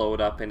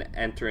load up and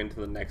enter into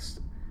the next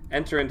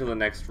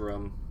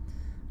room.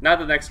 Not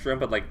the next room,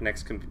 but like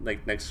next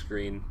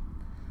screen.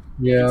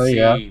 Yeah, you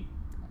yeah. can see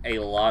a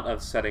lot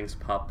of settings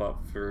pop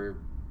up for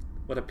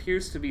what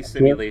appears to be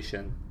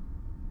simulation.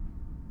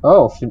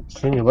 Oh,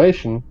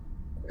 simulation.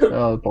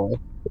 Oh boy.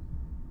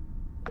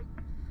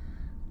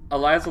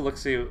 Eliza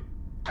looks at you.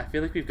 I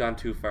feel like we've gone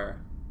too far.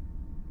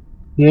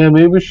 Yeah,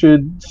 maybe we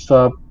should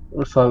stop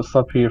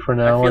here for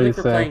now. I What feel do you like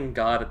we're say? playing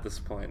God at this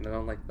point. I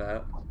don't like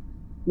that.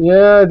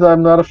 Yeah,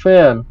 I'm not a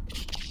fan.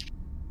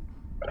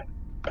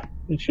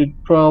 We should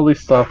probably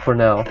stop for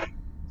now.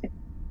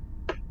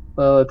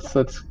 Well,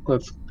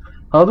 let's.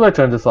 How do I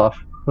turn this off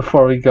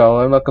before we go?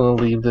 I'm not gonna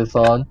leave this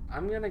on.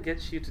 I'm gonna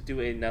get you to do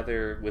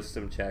another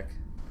wisdom check.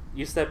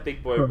 Use that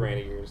big boy brain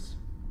of yours.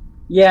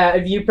 Yeah,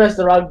 if you press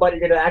the wrong button,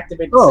 you're gonna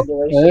activate the Oh,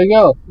 simulation. there you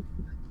go.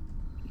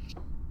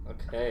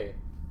 Okay.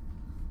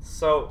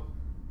 So,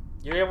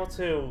 you're able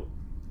to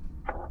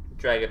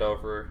drag it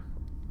over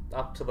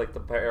up to like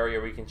the area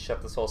where you can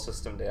shut this whole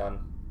system down.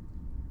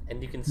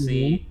 And you can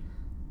see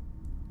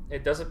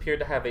it does appear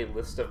to have a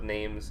list of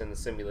names in the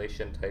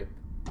simulation type.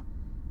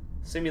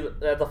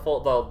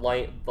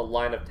 The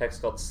line of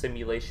text called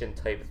simulation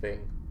type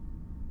thing.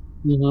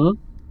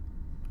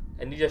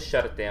 And you just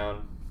shut it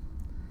down.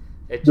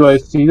 Do I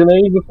see the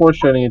name before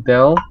shutting it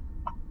down?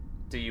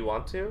 Do you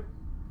want to?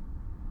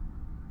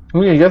 I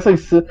mean, I guess I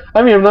see.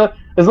 I mean, I'm not.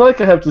 It's not like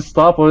I have to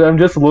stop. I'm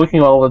just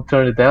looking while I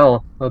turn it down.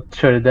 I'll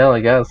turn it down, I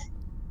guess.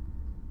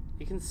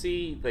 You can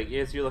see, like,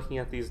 as you're looking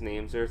at these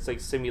names, there's like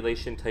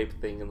simulation type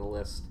thing in the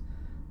list.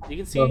 You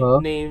can see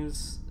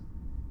names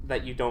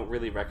that you don't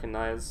really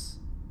recognize.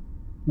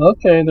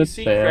 Okay, You that's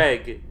see fair.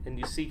 Craig and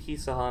you see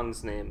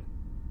Kisahang's name.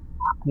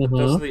 But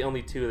those are the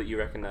only two that you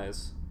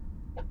recognize.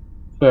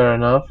 Fair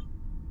enough.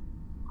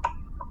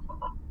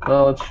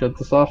 Well, let's shut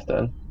this off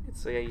then.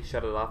 So yeah, you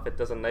shut it off. It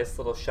does a nice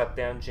little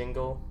shutdown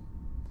jingle,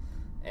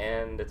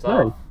 and it's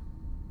Nice. off.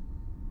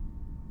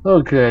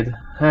 Oh, good.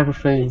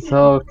 Everything's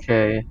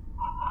okay.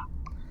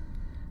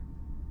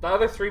 The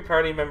other three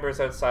party members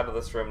outside of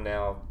this room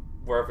now,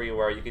 wherever you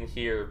are, you can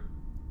hear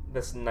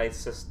this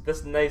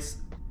nice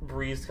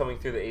breeze coming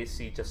through the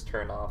AC just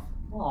turn off.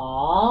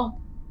 Aww.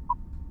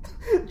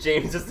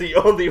 James is the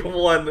only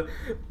one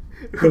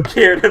who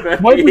cared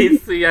about Why the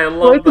does- AC. I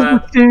love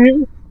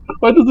that.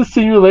 Why does the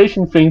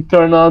simulation thing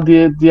turn on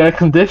the air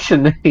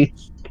conditioning?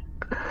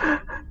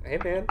 Hey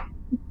man,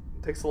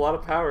 it takes a lot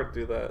of power to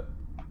do that.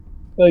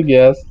 I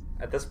guess.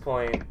 At this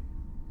point,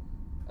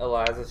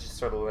 Eliza's just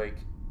sort of like,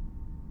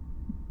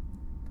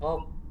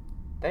 well,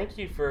 thank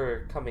you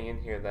for coming in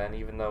here then,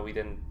 even though we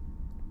didn't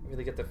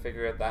really get to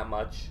figure out that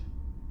much.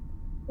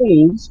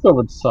 Hey, we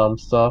discovered some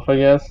stuff, I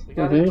guess. We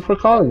Thank got you for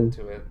got calling.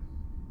 into it.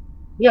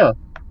 Yeah.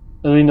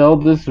 And we know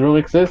this room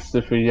exists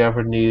if we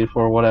ever need it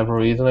for whatever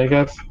reason, I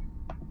guess.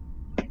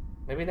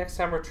 Maybe next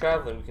time we're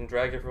traveling, we can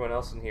drag everyone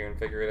else in here and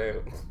figure it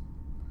out.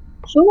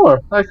 Sure.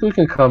 Like we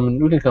can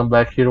come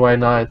back here, why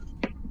not?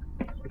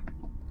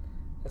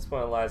 That's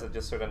when Eliza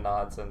just sort of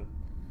nods and...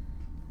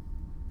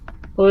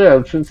 Oh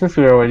yeah, since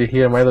we're already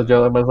here, I might as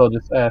well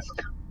just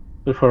ask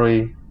before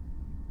we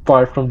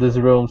part from this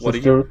room. What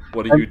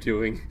are you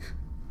doing?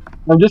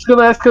 I'm just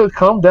gonna ask her.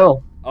 Calm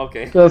down.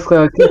 Okay. Just,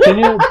 can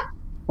you?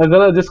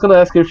 Just gonna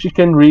ask her if she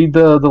can read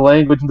the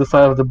language on the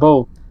side of the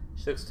boat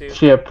 6-2.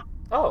 ship.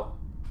 Oh,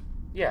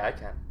 yeah, I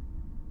can.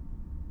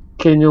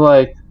 Can you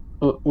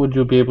would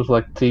you be able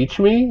to teach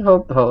me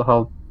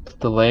how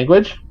the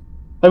language?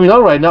 I mean,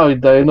 not right now. I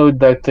know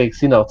that takes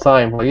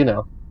time,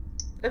 but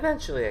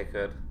Eventually I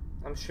could.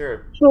 I'm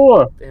sure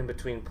Sure. in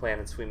between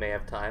planets we may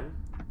have time.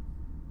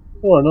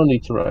 Sure. No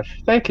need to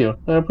rush. Thank you.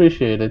 I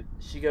appreciate it.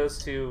 She goes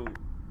to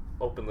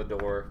open the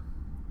door.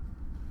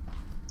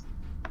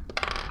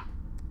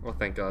 Oh,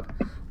 thank God.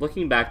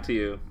 Looking back to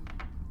you,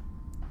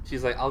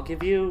 she's like, I'll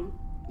give you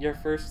your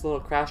first little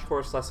crash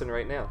course lesson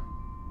right now.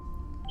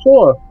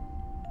 Sure.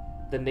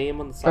 The name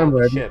on the side I'm of the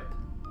ready. ship.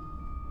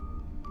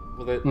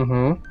 With it,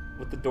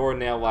 with the door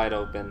now wide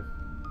open.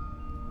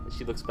 And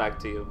she looks back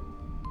to you.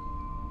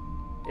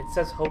 It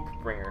says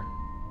Hopebringer.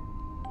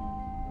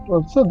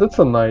 Well, that's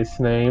a nice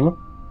name.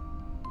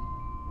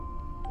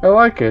 I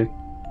like it.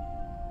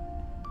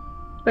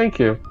 Thank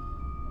you.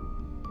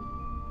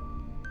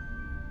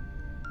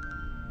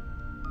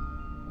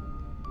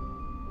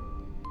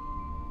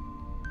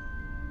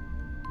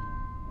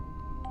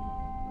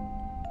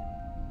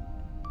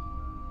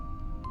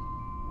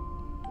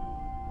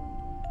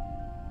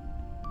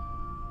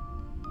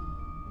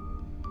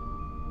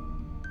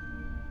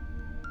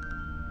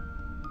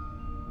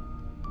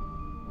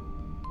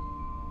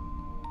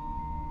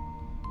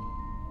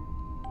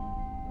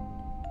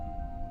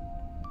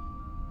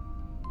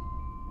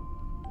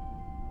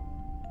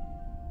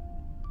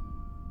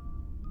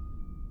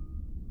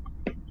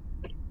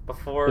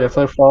 Before Yes,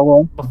 I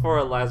follow. before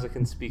Eliza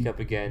can speak up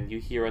again, you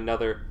hear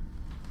another.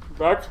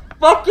 Let's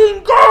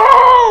fucking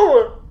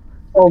go!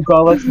 Oh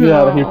god, let's get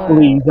out of here,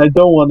 please. I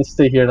don't want to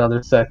stay here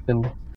another second.